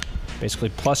 Basically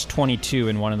plus 22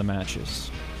 in one of the matches.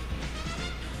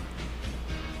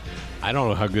 I don't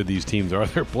know how good these teams are.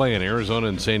 They're playing Arizona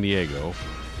and San Diego.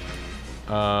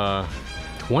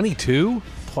 22?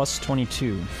 Plus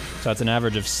 22. So that's an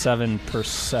average of 7 per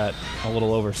set, a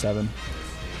little over 7.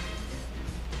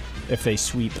 If they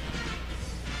sweep.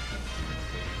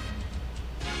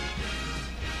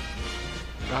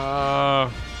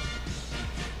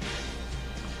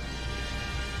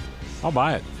 I'll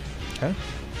buy it. Okay.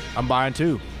 I'm buying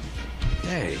too.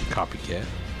 Hey, copycat.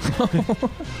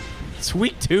 It's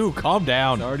week 2. Calm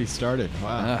down. It's already started.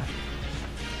 Wow.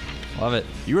 Love it.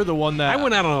 You were the one that... I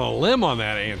went out on a limb on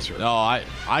that answer. No,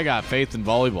 I got faith in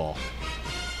volleyball.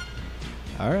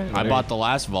 All right. I bought the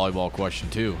last volleyball question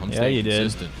too. I'm Yeah, staying you did.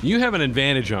 consistent. You have an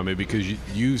advantage on me because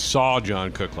you saw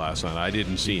John Cook last night. I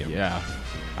didn't see him. Yeah.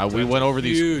 We That's went a over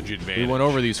these. huge advantage. We went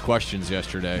over these questions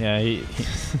yesterday.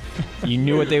 Yeah, you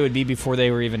knew what they would be before they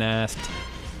were even asked.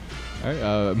 All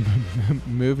right,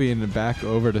 moving back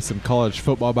over to some college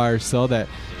football, buy or sell that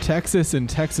Texas and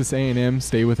Texas A&M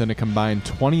stay within a combined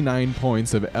 29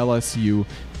 points of LSU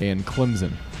and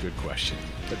Clemson. Good question.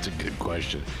 That's a good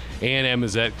question. A&M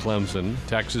is at Clemson.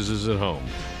 Texas is at home.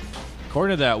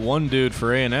 According to that one dude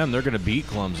for A&M, they're going to beat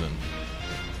Clemson.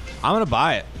 I'm going to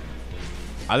buy it.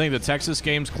 I think the Texas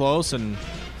game's close, and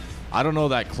I don't know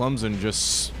that Clemson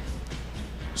just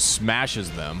smashes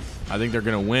them. I think they're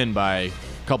going to win by a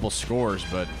couple scores,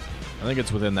 but I think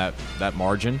it's within that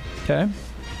margin. Okay.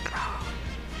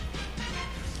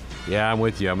 Yeah, I'm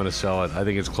with you. I'm going to sell it. I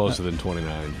think it's closer than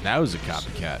 29. That was a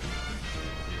copycat.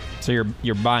 So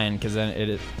you're buying because then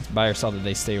it's buy or sell that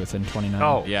they stay within 29.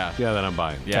 Oh, Yeah. Yeah, then I'm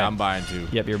buying. Yeah, Okay. I'm buying too.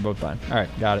 Yep, you're both buying. All right,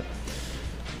 got it.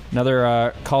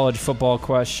 Another college football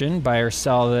question. Buy or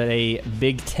sell that a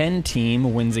Big Ten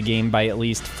team wins a game by at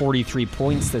least 43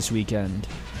 points this weekend.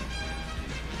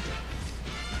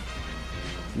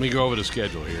 Let me go over the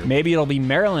schedule here. Maybe it'll be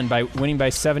Maryland by winning by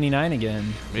 79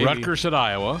 again. Maybe. Rutgers at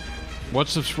Iowa.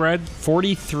 What's the spread?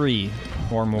 43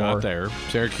 or more. Not there.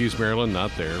 Syracuse, Maryland,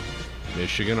 not there.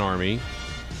 Michigan, Army.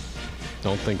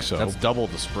 Don't think so. That's double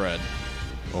the spread.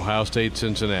 Ohio State,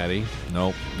 Cincinnati.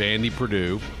 Nope. Vandy,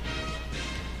 Purdue.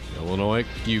 Illinois,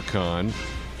 UConn.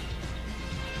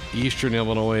 Eastern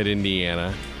Illinois at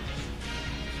Indiana.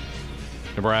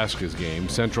 Nebraska's game.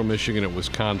 Central Michigan at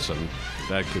Wisconsin.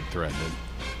 That could threaten it.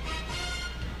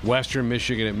 Western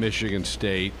Michigan at Michigan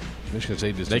State. Michigan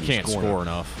State just They didn't can't score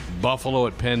enough. Buffalo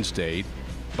at Penn State.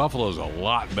 Buffalo's a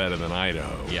lot better than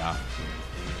Idaho. Yeah.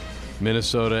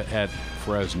 Minnesota at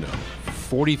Fresno.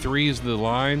 43 is the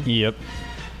line? Yep.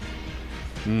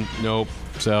 Nope.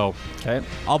 So, Okay.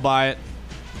 I'll buy it.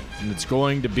 And it's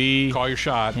going to be call your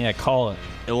shot. Yeah, call it.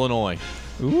 Illinois.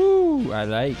 Ooh, I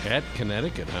like. At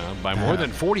Connecticut, huh? By more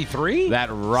than 43?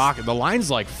 The line's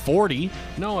like 40.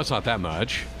 No, it's not that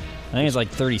much. I think it's like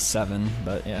 37,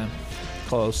 but yeah,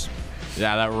 close.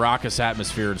 Yeah, that raucous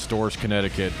atmosphere in Storrs,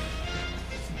 Connecticut.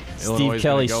 Steve Illinois is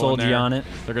Kelly gonna go sold in you there. on it.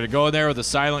 They're going to go in there with a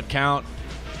silent count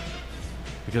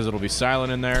because it'll be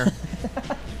silent in there.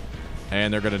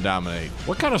 And they're going to dominate.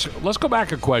 What kind of? Let's go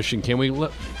back a question. Can we?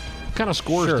 What kind of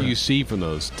scores Sure. do you see from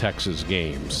those Texas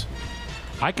games?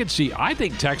 I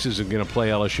think Texas is going to play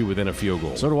LSU within a field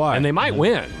goal. So do I. And they might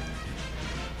win.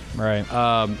 Right.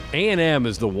 A&M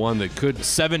is the one that could.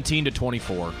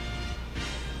 17-24.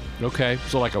 Okay,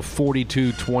 so like a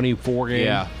 42-24 game.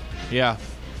 Yeah. Yeah.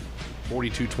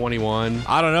 42-21.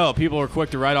 I don't know. People are quick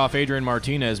to write off Adrian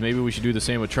Martinez. Maybe we should do the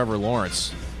same with Trevor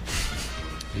Lawrence.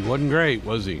 He wasn't great,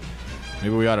 was he?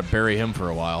 Maybe we ought to bury him for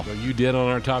a while. Well, you did on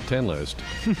our top 10 list.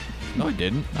 No, I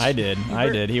didn't. I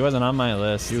did. He wasn't on my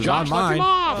list. He was Josh on left mine. him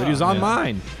off. But he was on Yeah.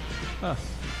 mine.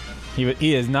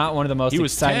 He is not one of the most He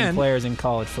was exciting 10. players in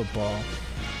college football.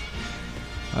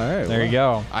 All right. There you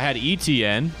go. I had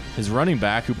ETN, his running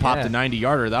back, who popped Yeah. a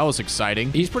 90-yarder. That was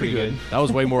exciting. He's pretty good. That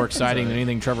was way more exciting than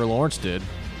anything Trevor Lawrence did.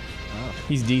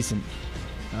 He's decent.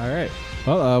 All right.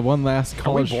 Well, one last Are we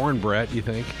college. born, Brett, you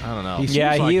think? I don't know. He seems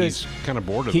Yeah, like he he's kind of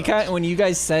bored of He us. kind when you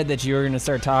guys said that you were going to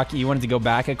start talking, you wanted to go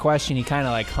back a question. He kind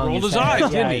of like hung Rolled his head. eyes, Yeah,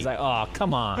 didn't he? he's like, "Oh,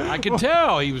 come on." I could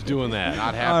tell he was doing that.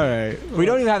 Not happy. All right. We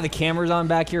don't even have the cameras on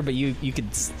back here, but you could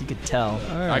tell.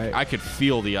 All right. I could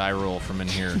feel the eye roll from in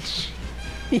here.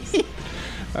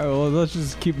 All right, well, let's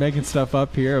just keep making stuff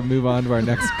up here and move on to our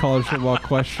next college football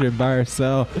question. Buy or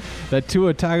sell that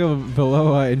Tua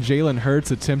Tagovailoa and Jalen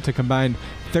Hurts attempt to combine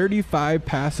 35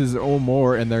 passes or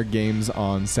more in their games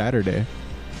on Saturday.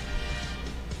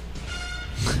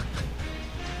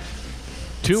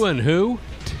 Two and who?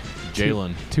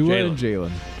 Jalen. Tua and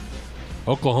Jalen.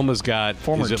 Oklahoma's got.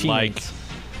 Former is it like? teammates.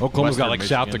 Oklahoma's got Western like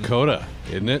South Michigan. Dakota,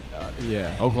 isn't it?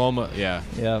 Yeah. Oklahoma, yeah.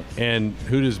 Yeah. And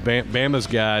who does Bama's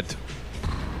got?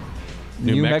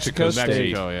 New Mexico State.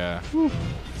 Mexico, yeah.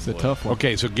 It's a tough one.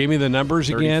 Okay, so give me the numbers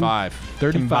again. 35.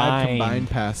 35 Combined. combined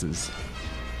passes.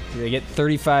 They get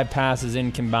 35 passes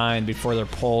in combined before they're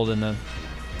pulled in the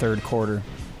third quarter.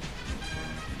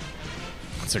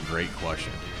 That's a great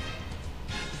question.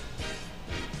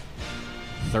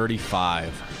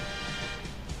 35.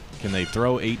 Can they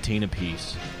throw 18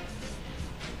 apiece?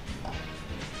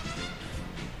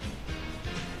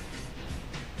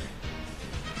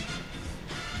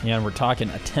 Yeah, and we're talking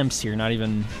attempts here, not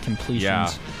even completions.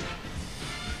 Yeah.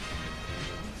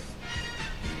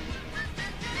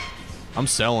 I'm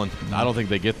selling. I don't think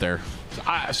they get there.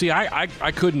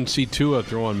 I couldn't see Tua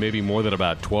throwing maybe more than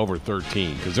about 12 or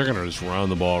 13 because they're going to just run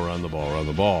the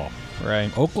ball.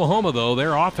 Right. Oklahoma, though,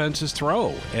 their offense is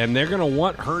throw, and they're going to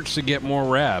want Hurts to get more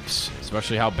reps.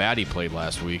 Especially how bad he played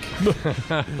last week.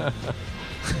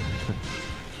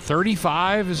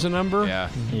 35 is the number? Yeah.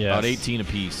 Yes. About 18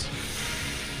 apiece.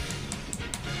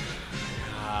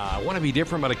 I want to be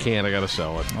different, but I can't. I got to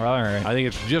sell it. All right. I think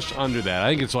it's just under that. I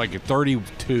think it's like a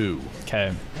 32.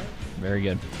 Okay. Very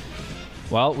good.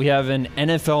 Well, we have an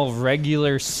NFL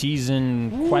regular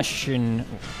season question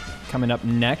coming up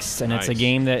next, and it's a Nice.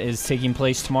 game that is taking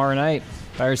place tomorrow night.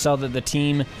 Buy or sell that the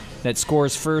team that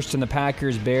scores first in the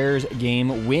Packers-Bears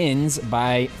game wins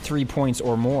by 3 points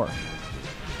or more.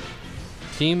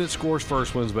 Team that scores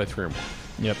first wins by 3 or more.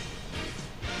 Yep.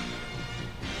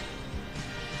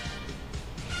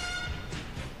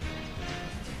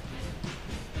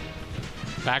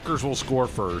 Packers will score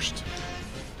first.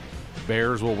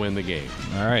 Bears will win the game.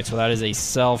 All right, so that is a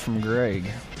sell from Greg.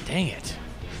 Dang it.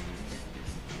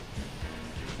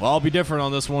 Well, I'll be different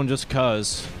on this one just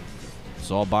because.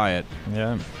 So I'll buy it.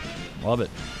 Yeah, love it.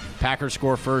 Packers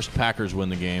score first. Packers win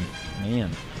the game. Man.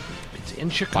 It's in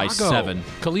Chicago. By 7.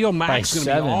 Khalil Mack's going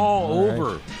to be all All right.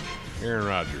 over Aaron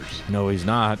Rodgers. No, he's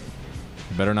not.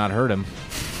 You better not hurt him.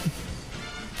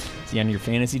 Is he on your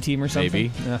fantasy team or something?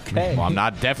 Maybe. Okay. Well, I'm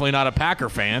definitely not a Packer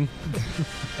fan.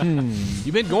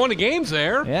 You've been going to games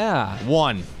there. Yeah.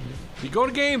 One. You go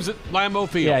to games at Lambeau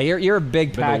Field. Yeah, you're a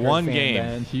big Been Packer to one fan, game,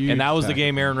 Ben. Huge and that was the Packer.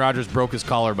 game Aaron Rodgers broke his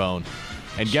collarbone.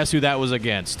 And guess who that was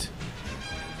against?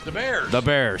 The Bears. The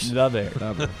Bears. The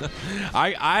Bears.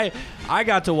 I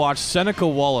got to watch Seneca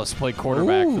Wallace play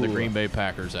quarterback for the Ooh. Green Bay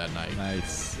Packers that night.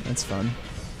 Nice. That's fun.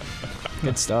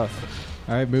 Good stuff.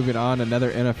 All right, moving on.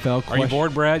 Another NFL Are question. you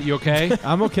bored, Brad? You okay?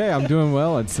 I'm okay. I'm doing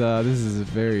well. It's this is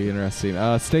very interesting.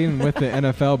 Staying with the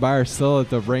NFL, buy or sell at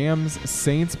the Rams,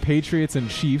 Saints, Patriots, and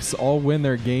Chiefs all win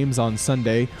their games on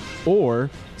Sunday, or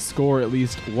score at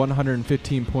least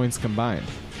 115 points combined.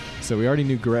 So we already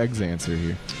knew Greg's answer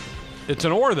here. It's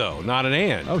an or, though, not an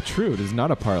and. Oh, true. It is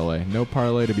not a parlay. No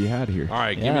parlay to be had here. All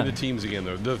right, give Yeah. me the teams again,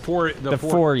 though. The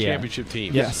four yeah. championship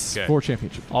teams. Yes, Okay. 4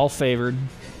 championship. All favored.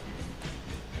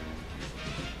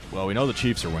 Well, we know the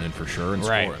Chiefs are winning for sure. And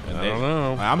Right. Score, and I don't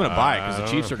know. I'm going to buy it I because the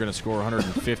don't Chiefs know. are going to score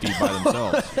 150 by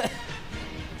themselves.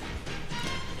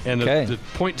 And Okay. the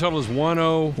point total is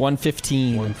 1-0.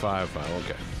 115. 155.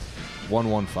 Okay.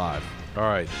 115. All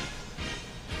right.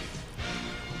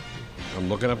 I'm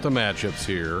looking up the matchups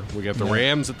here. We got the Yeah.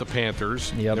 Rams at the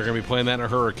Panthers. Yep. They're going to be playing that in a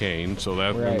hurricane, so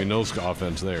that's going to be no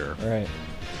offense there. All right.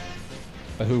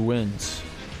 But who wins?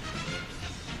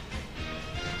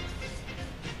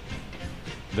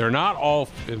 They're not all.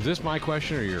 Is this my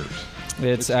question or yours?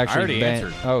 It's I actually already Ben.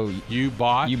 answered. Oh, You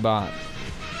bought. you bought.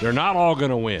 They're not all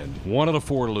going to win. One of the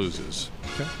 4 loses.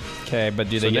 Okay, but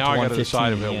do So they get now to I got to 115?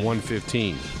 decide if at again?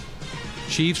 115.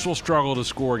 Chiefs will struggle to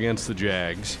score against the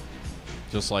Jags.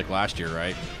 Just like last year,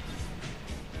 right?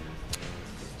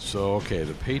 So, okay,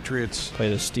 the Patriots, Play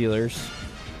the Steelers.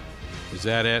 is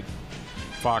that at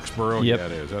Foxborough? Yep. Yeah,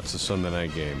 it is. That's the Sunday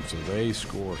night game. So they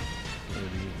score 30,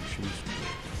 the Chiefs score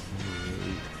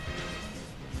 28.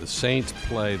 The Saints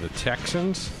play the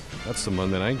Texans. That's the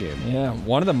Monday night game. Yeah,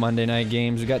 one of the Monday night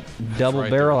games. We got That's double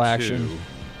right, barrel there are action. 2.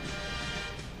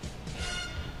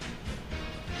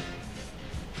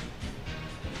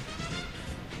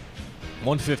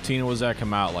 $115 was that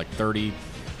come out like 30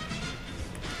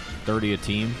 a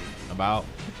team about.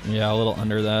 Yeah, a little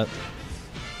under that.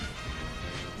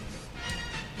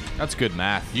 That's good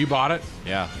math. You bought it?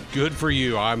 Yeah. Good for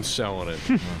you. I'm selling it.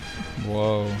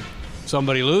 Whoa.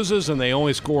 Somebody loses and they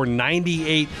only score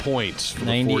 98 points. For the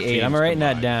 4 98. teams I'm writing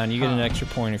that combined. down. You get an extra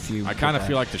point if you. I kind of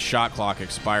feel like the shot clock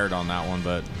expired on that one,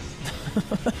 but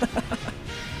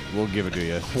we'll give it to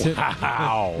you.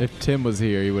 Wow. If Tim was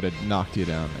here, he would have knocked you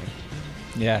down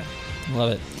there. Yeah,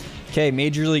 love it. Okay,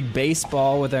 Major League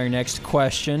Baseball with our next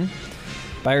question.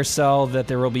 Buy or sell that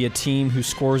there will be a team who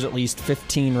scores at least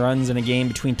 15 runs in a game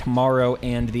between tomorrow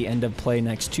and the end of play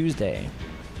next Tuesday.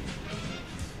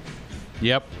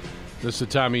 Yep. This is the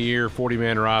time of year,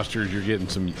 40-man rosters, you're getting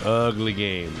some ugly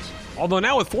games. Although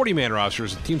now with 40-man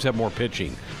rosters, teams have more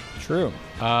pitching. True.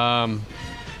 So I'm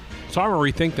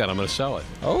going to rethink that. I'm going to sell it.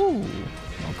 Oh,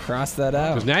 I'll cross that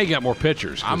out. Because now you got more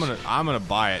pitchers. 'cause I'm gonna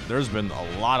buy it. There's been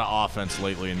a lot of offense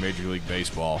lately in Major League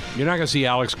Baseball. You're not going to see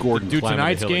Alex Gordon Do climbing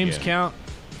tonight's the hill games again. count?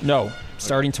 No,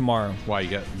 starting tomorrow. Why, you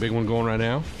got a big one going right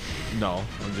now? No,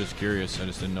 I'm just curious. I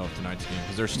just didn't know if tonight's game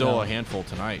because there's still No. a handful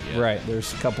tonight. Yet, Right,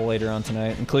 there's a couple later on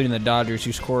tonight, including the Dodgers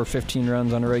who score 15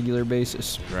 runs on a regular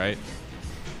basis. Right.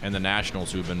 And the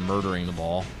Nationals who've been murdering the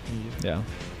ball. Yeah.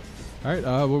 All right,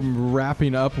 we're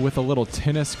wrapping up with a little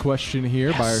tennis question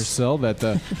here by ourselves that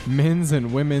the men's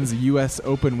and women's U.S.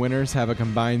 Open winners have a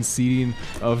combined seeding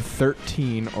of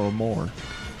 13 or more.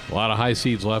 A lot of high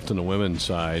seeds left on the women's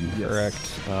side. Correct.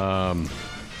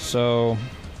 So,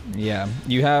 yeah,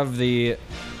 you have the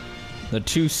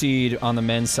 2 seed on the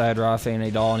men's side, Rafael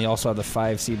Nadal, and you also have the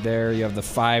 5 seed there. You have the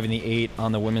 5 and the 8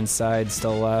 on the women's side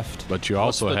still left. But you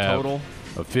also What's the have total?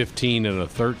 a 15 and a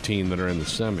 13 that are in the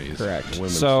semis. Correct. the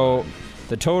women's So side.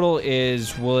 the total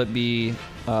is, will it be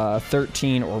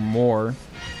 13 or more?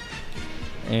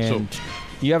 And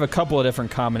you have a couple of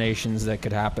different combinations that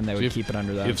could happen that would keep it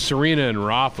under that. If Serena and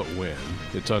Rafa win,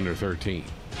 it's under 13.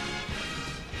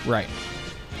 Right.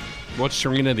 What's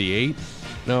Serena, the 8?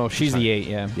 No, she's the 8.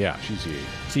 Yeah. Yeah, she's the 8.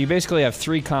 So you basically have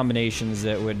 3 combinations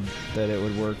that it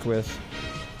would work with.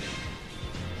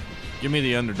 Give me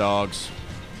the underdogs.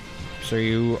 So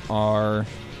you are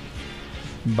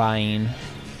buying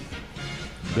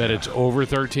that it's over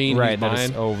 13. Right, that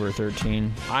it's over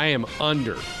 13. I am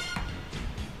under.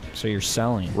 So you're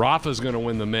selling. Rafa's going to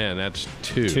win the men. That's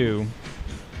 2. 2.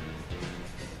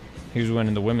 Who's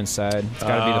winning the women's side? It's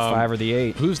got to be the 5 or the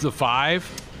 8. Who's the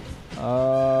 5?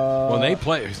 When they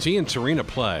play, she and Serena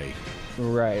play.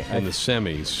 Right. In the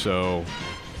semis, so.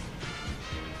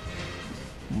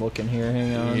 I'm looking here,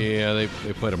 hang on. Yeah, they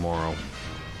play tomorrow.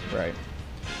 Right.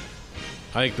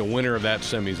 I think the winner of that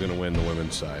semi is going to win the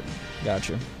women's side.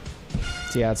 Gotcha.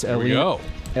 So yeah, it's Elena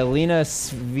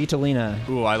Svitolina.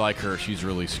 Ooh, I like her. She's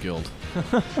really skilled.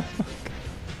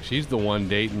 She's the one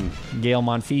dating Gail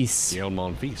Monfils.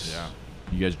 Yeah.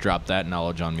 You guys dropped that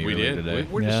knowledge on me earlier today.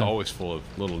 We're just always full of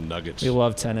little nuggets. We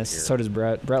love tennis. Here. So does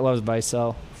Brett. Brett loves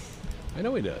buy-sell. I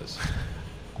know he does.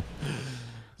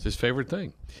 It's his favorite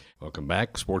thing. Welcome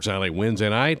back. Sports Alley Wednesday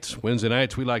nights. Wednesday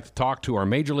nights, we like to talk to our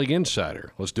Major League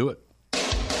Insider. Let's do it.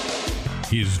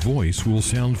 His voice will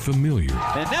sound familiar.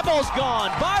 And that ball's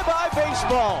gone. Bye-bye,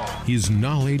 baseball. His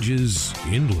knowledge is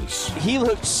endless. He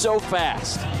looked so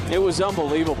fast. It was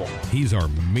unbelievable. He's our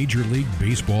Major League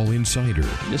Baseball insider.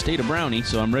 Just ate a brownie,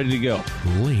 so I'm ready to go.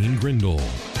 Lane Grindle.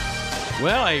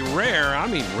 Well, a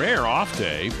rare off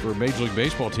day for Major League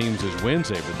Baseball teams is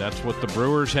Wednesday, but that's what the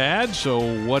Brewers had. So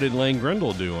what did Lane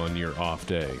Grindle do on your off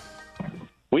day?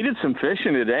 We did some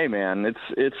fishing today, man.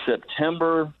 It's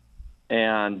September.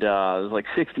 And it was like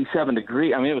 67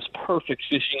 degrees. I mean, it was perfect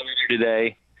fishing weather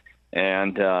today.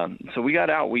 And so we got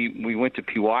out. We went to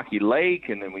Pewaukee Lake,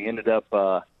 and then we ended up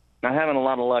not having a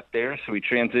lot of luck there. So we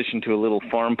transitioned to a little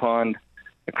farm pond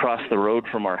across the road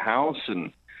from our house,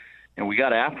 and we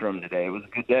got after them today. It was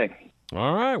a good day.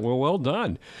 All right. Well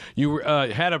done. You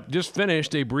just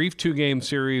finished a brief 2-game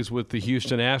series with the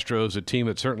Houston Astros, a team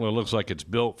that certainly looks like it's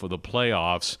built for the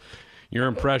playoffs. Your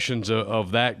impressions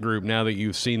of that group now that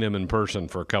you've seen them in person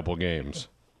for a couple games?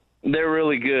 They're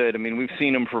really good. I mean, we've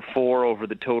seen them for 4 over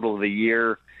the total of the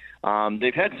year.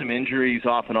 They've had some injuries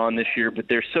off and on this year, but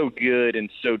they're so good and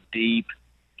so deep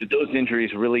that those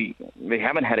injuries really they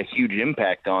haven't had a huge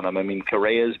impact on them. I mean,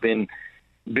 Correa's been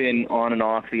on and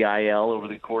off the IL over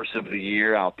the course of the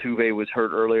year. Altuve was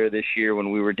hurt earlier this year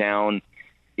when we were down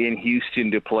in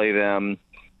Houston to play them.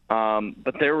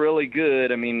 But they're really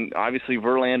good. I mean, obviously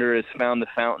Verlander has found the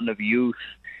fountain of youth.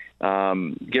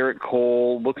 Garrett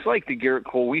Cole looks like the Garrett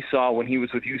Cole we saw when he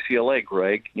was with UCLA,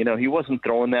 Greg. You know, he wasn't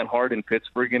throwing that hard in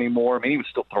Pittsburgh anymore. I mean, he was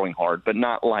still throwing hard, but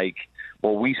not like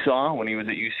what we saw when he was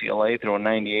at UCLA, throwing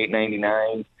 98,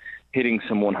 99, hitting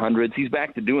some 100s. He's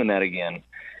back to doing that again,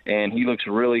 and he looks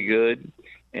really good.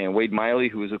 And Wade Miley,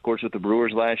 who was, of course, with the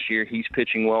Brewers last year, he's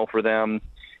pitching well for them.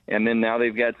 And then now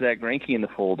they've got Zach Greinke in the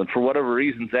fold. And for whatever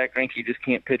reason, Zach Greinke just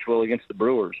can't pitch well against the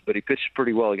Brewers, but he pitched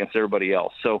pretty well against everybody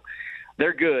else. So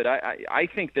they're good. I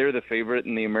think they're the favorite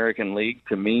in the American League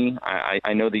to me.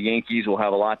 I know the Yankees will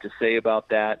have a lot to say about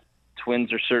that.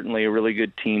 Twins are certainly a really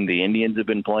good team. The Indians have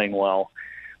been playing well.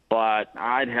 But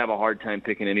I'd have a hard time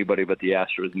picking anybody but the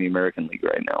Astros in the American League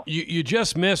right now. You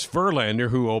just missed Verlander,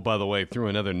 who, oh, by the way, threw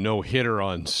another no-hitter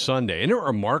on Sunday. Isn't it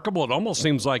remarkable? It almost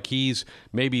seems like he's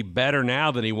maybe better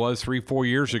now than he was 3-4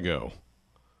 years ago.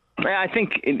 I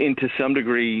think to some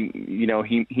degree, you know,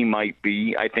 he might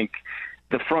be. I think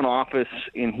the front office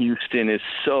in Houston is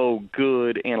so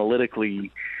good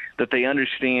analytically that they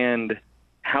understand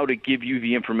how to give you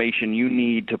the information you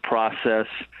need to process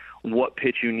what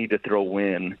pitch you need to throw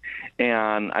in.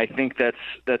 And I think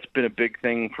that's been a big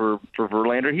thing for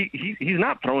Verlander. He's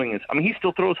not throwing I mean, he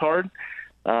still throws hard,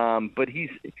 but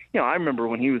he's, you know, I remember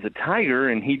when he was a Tiger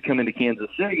and he'd come into Kansas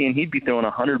City and he'd be throwing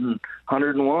 100,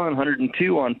 101,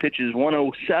 102 on pitches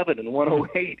 107 and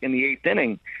 108 in the 8th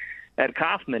inning at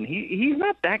Kauffman. He's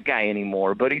not that guy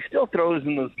anymore, but he still throws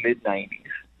in those mid-90s.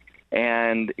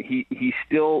 And he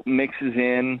still mixes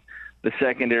in the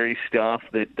secondary stuff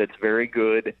that's very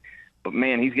good. But,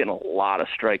 man, he's getting a lot of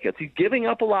strikeouts. He's giving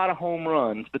up a lot of home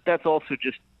runs, but that's also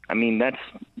just – I mean,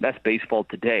 that's baseball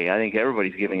today. I think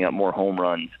everybody's giving up more home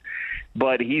runs.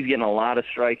 But he's getting a lot of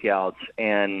strikeouts,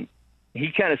 and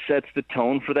he kind of sets the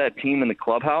tone for that team in the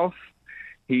clubhouse.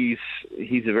 He's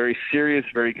a very serious,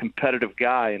 very competitive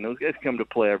guy, and those guys come to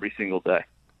play every single day.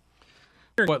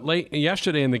 But late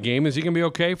yesterday in the game, is he going to be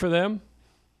okay for them?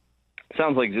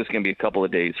 Sounds like it's just going to be a couple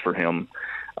of days for him.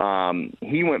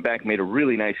 He went back, made a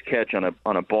really nice catch on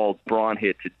a ball Braun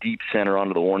hit to deep center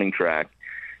onto the warning track.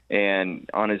 And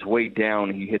on his way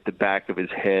down, he hit the back of his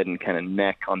head and kind of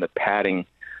neck on the padding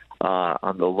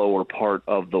on the lower part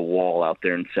of the wall out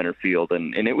there in center field,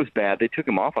 and it was bad. They took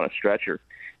him off on a stretcher.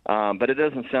 But it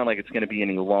doesn't sound like it's going to be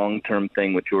any long-term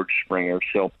thing with George Springer.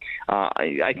 So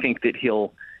I think that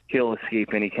he'll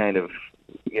escape any kind of,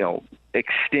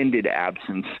 extended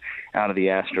absence out of the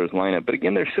Astros lineup. But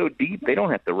again, they're so deep, they don't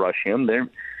have to rush him. They're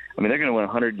going to win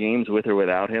 100 games with or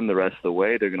without him the rest of the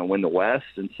way. They're going to win the West,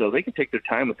 and so they can take their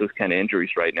time with those kind of injuries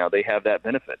right now. They have that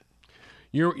benefit.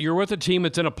 You're with a team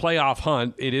that's in a playoff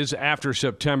hunt. It is after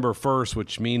September 1st,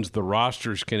 which means the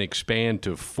rosters can expand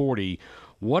to 40.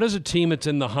 What does a team that's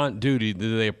in the hunt do?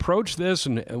 Do they approach this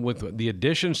and with the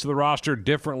additions to the roster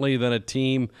differently than a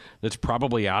team that's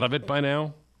probably out of it by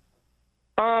now?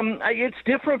 It's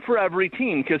different for every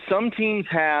team because some teams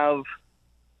have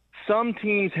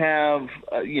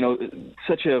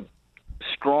such a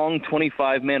strong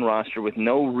 25-man roster with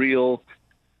no real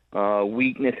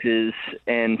weaknesses,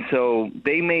 and so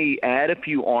they may add a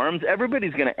few arms.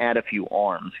 Everybody's going to add a few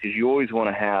arms because you always want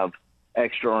to have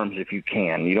extra arms if you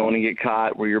can. You don't want to get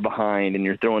caught where you're behind and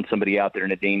you're throwing somebody out there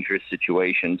in a dangerous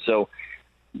situation. So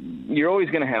you're always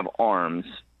going to have arms,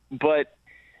 but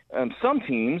some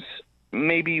teams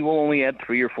maybe will only add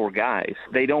 3 or 4 guys.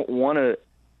 They don't want to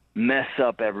mess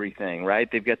up everything, right?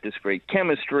 They've got this great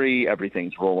chemistry.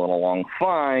 Everything's rolling along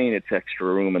fine. It's extra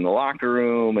room in the locker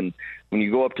room. And when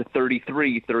you go up to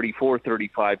 33, 34,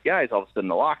 35 guys, all of a sudden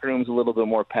the locker room's a little bit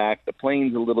more packed. The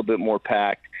plane's a little bit more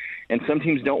packed. And some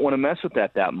teams don't want to mess with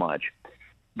that much.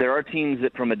 There are teams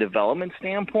that, from a development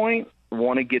standpoint,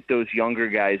 want to get those younger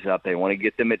guys up. They want to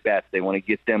get them at bats. They want to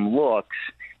get them looks.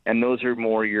 And those are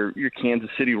more your Kansas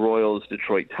City Royals,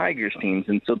 Detroit Tigers teams.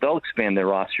 And so they'll expand their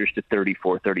rosters to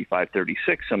 34, 35,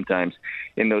 36 sometimes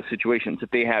in those situations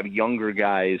if they have younger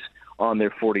guys on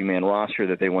their 40-man roster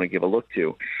that they want to give a look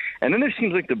to. And then there's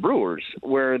teams like the Brewers,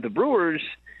 where the Brewers,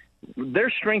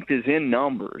 their strength is in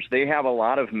numbers. They have a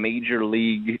lot of major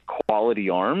league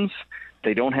quality arms.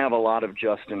 They don't have a lot of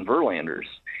Justin Verlanders.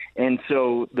 And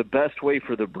so the best way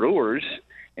for the Brewers,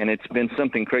 and it's been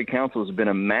something Craig Counsell has been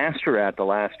a master at the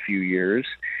last few years,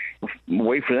 a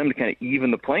way for them to kind of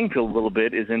even the playing field a little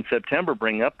bit is in September,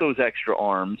 bring up those extra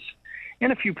arms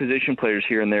and a few position players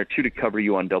here and there, too, to cover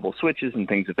you on double switches and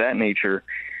things of that nature.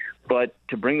 But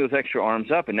to bring those extra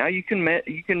arms up, and now you can match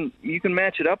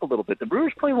it up a little bit. The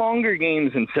Brewers play longer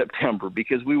games in September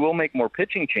because we will make more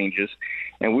pitching changes,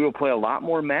 and we will play a lot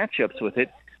more matchups with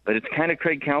it. But it's kind of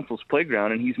Craig Counsell's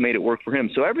playground, and he's made it work for him.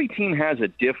 So every team has a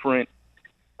different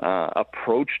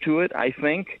approach to it, I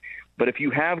think. But if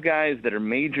you have guys that are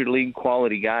major league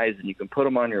quality guys and you can put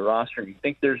them on your roster and you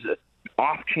think there's an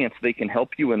off chance they can help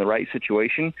you in the right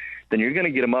situation, then you're going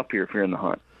to get them up here if you're in the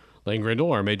hunt. Lane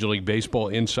Grindle, our Major League Baseball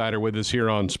insider, with us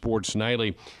here on Sports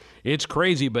Nightly. It's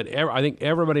crazy, but I think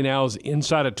everybody now is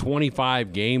inside of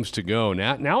 25 games to go.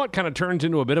 Now it kind of turns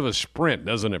into a bit of a sprint,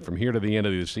 doesn't it, from here to the end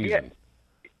of the season?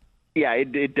 Yeah,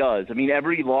 it does. I mean,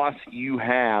 every loss you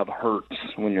have hurts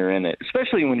when you're in it,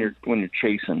 especially when you're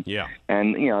chasing. Yeah.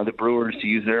 And the Brewers, to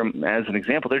use them as an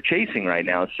example, they're chasing right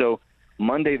now. So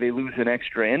Monday they lose in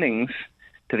extra innings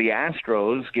to the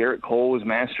Astros. Garrett Cole was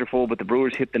masterful, but the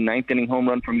Brewers hit the 9th inning home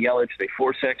run from Yelich. They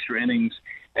force extra innings,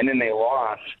 and then they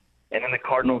lost. And then the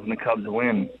Cardinals and the Cubs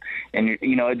win, and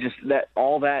it just that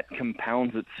all that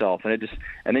compounds itself, and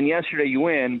then yesterday you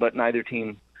win, but neither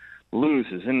team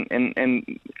loses, and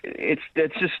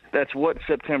that's what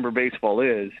September baseball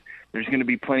is. There's going to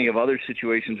be plenty of other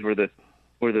situations where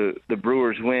the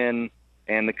Brewers win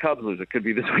and the Cubs lose. It could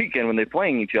be this weekend when they're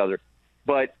playing each other,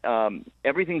 but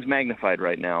everything's magnified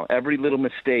right now. Every little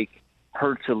mistake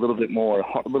hurts a little bit more,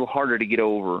 a little harder to get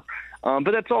over.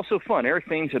 But that's also fun. Eric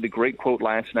Thames had a great quote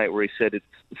last night where he said,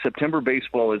 September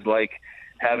baseball is like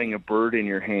having a bird in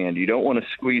your hand. You don't want to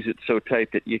squeeze it so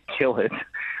tight that you kill it,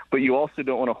 but you also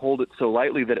don't want to hold it so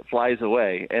lightly that it flies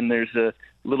away. And there's a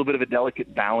little bit of a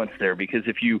delicate balance there, because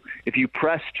if you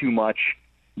press too much,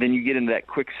 then you get into that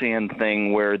quicksand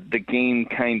thing where the game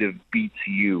kind of beats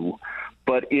you.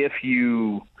 But if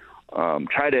you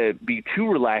try to be too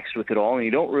relaxed with it all and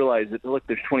you don't realize that, look,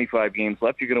 there's 25 games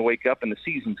left, you're going to wake up and the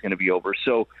season's going to be over.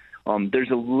 So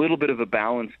there's a little bit of a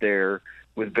balance there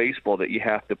with baseball that you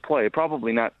have to play.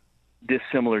 Probably not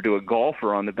dissimilar to a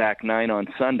golfer on the back nine on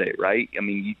Sunday, right? I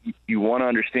mean, you want to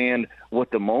understand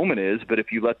what the moment is, but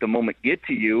if you let the moment get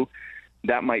to you,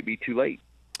 that might be too late.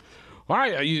 All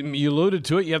right, you alluded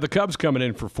to it. You have the Cubs coming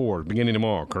in for 4 beginning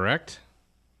tomorrow, correct?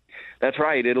 That's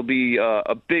right. It'll be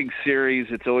a big series.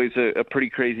 It's always a pretty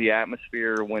crazy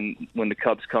atmosphere when the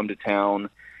Cubs come to town.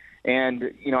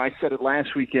 And, I said it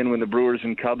last weekend when the Brewers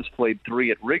and Cubs played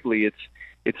 3 at Wrigley.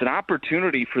 It's an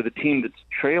opportunity for the team that's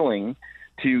trailing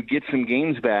to get some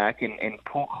games back and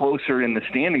pull closer in the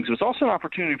standings. It was also an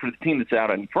opportunity for the team that's out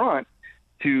in front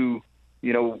to,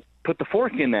 put the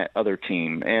fork in that other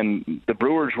team. And the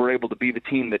Brewers were able to be the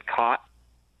team that caught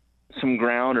some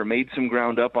ground or made some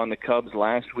ground up on the Cubs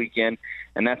last weekend,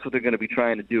 and that's what they're going to be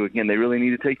trying to do. Again, they really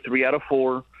need to take 3 out of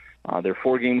 4. They're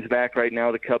 4 games back right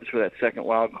now, the Cubs, for that second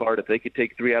wild card. If they could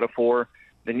take 3 out of 4,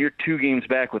 then you're 2 games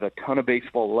back with a ton of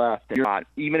baseball left. And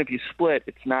even if you split,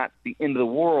 it's not the end of the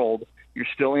world. You're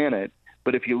still in it.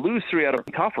 But if you lose 3 out of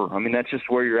 4, tougher. I mean, that's just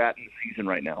where you're at in the season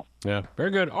right now. Yeah, very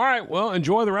good. All right, well,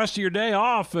 enjoy the rest of your day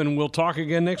off, and we'll talk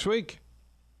again next week.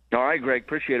 All right, Greg.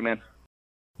 Appreciate it, man.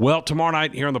 Well, tomorrow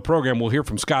night here on the program, we'll hear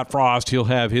from Scott Frost. He'll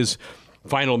have his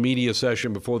final media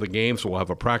session before the game, so we'll have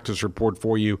a practice report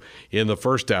for you in the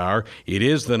first hour. It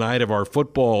is the night of our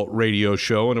football radio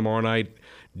show, and tomorrow night,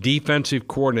 defensive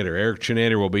coordinator Eric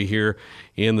Chinander will be here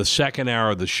in the second hour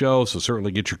of the show, so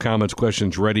certainly get your comments,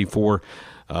 questions ready for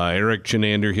Eric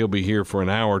Chinander. He'll be here for an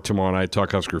hour tomorrow night,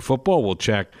 talk Husker football. We'll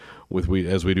check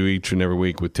as we do each and every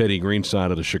week with Teddy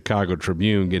Greenside of the Chicago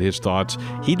Tribune, get his thoughts.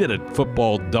 He did a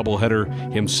football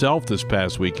doubleheader himself this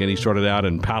past weekend. He started out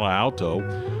in Palo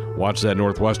Alto, watched that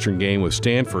Northwestern game with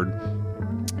Stanford,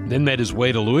 then made his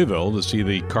way to Louisville to see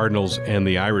the Cardinals and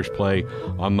the Irish play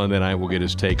on Monday night. We'll get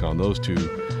his take on those two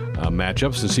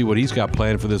matchups to see what he's got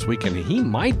planned for this weekend. He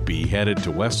might be headed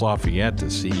to West Lafayette to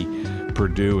see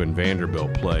Purdue and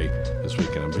Vanderbilt play this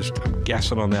weekend. I'm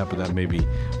guessing on that, but that may be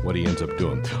what he ends up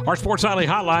doing. Our Sports Nightly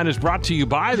Hotline is brought to you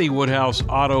by the Woodhouse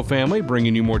Auto family,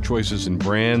 bringing you more choices in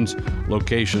brands,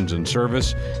 locations, and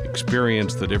service.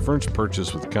 Experience the difference.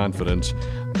 Purchase with confidence.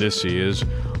 This is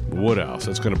Woodhouse.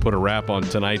 That's going to put a wrap on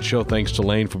tonight's show. Thanks to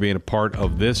Lane for being a part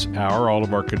of this hour, all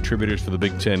of our contributors for the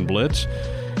Big Ten Blitz.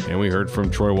 And we heard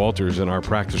from Troy Walters in our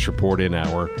practice report in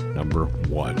hour number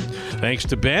 1. Thanks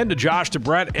to Ben, to Josh, to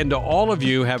Brett, and to all of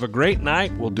you. Have a great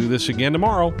night. We'll do this again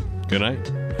tomorrow. Good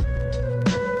night.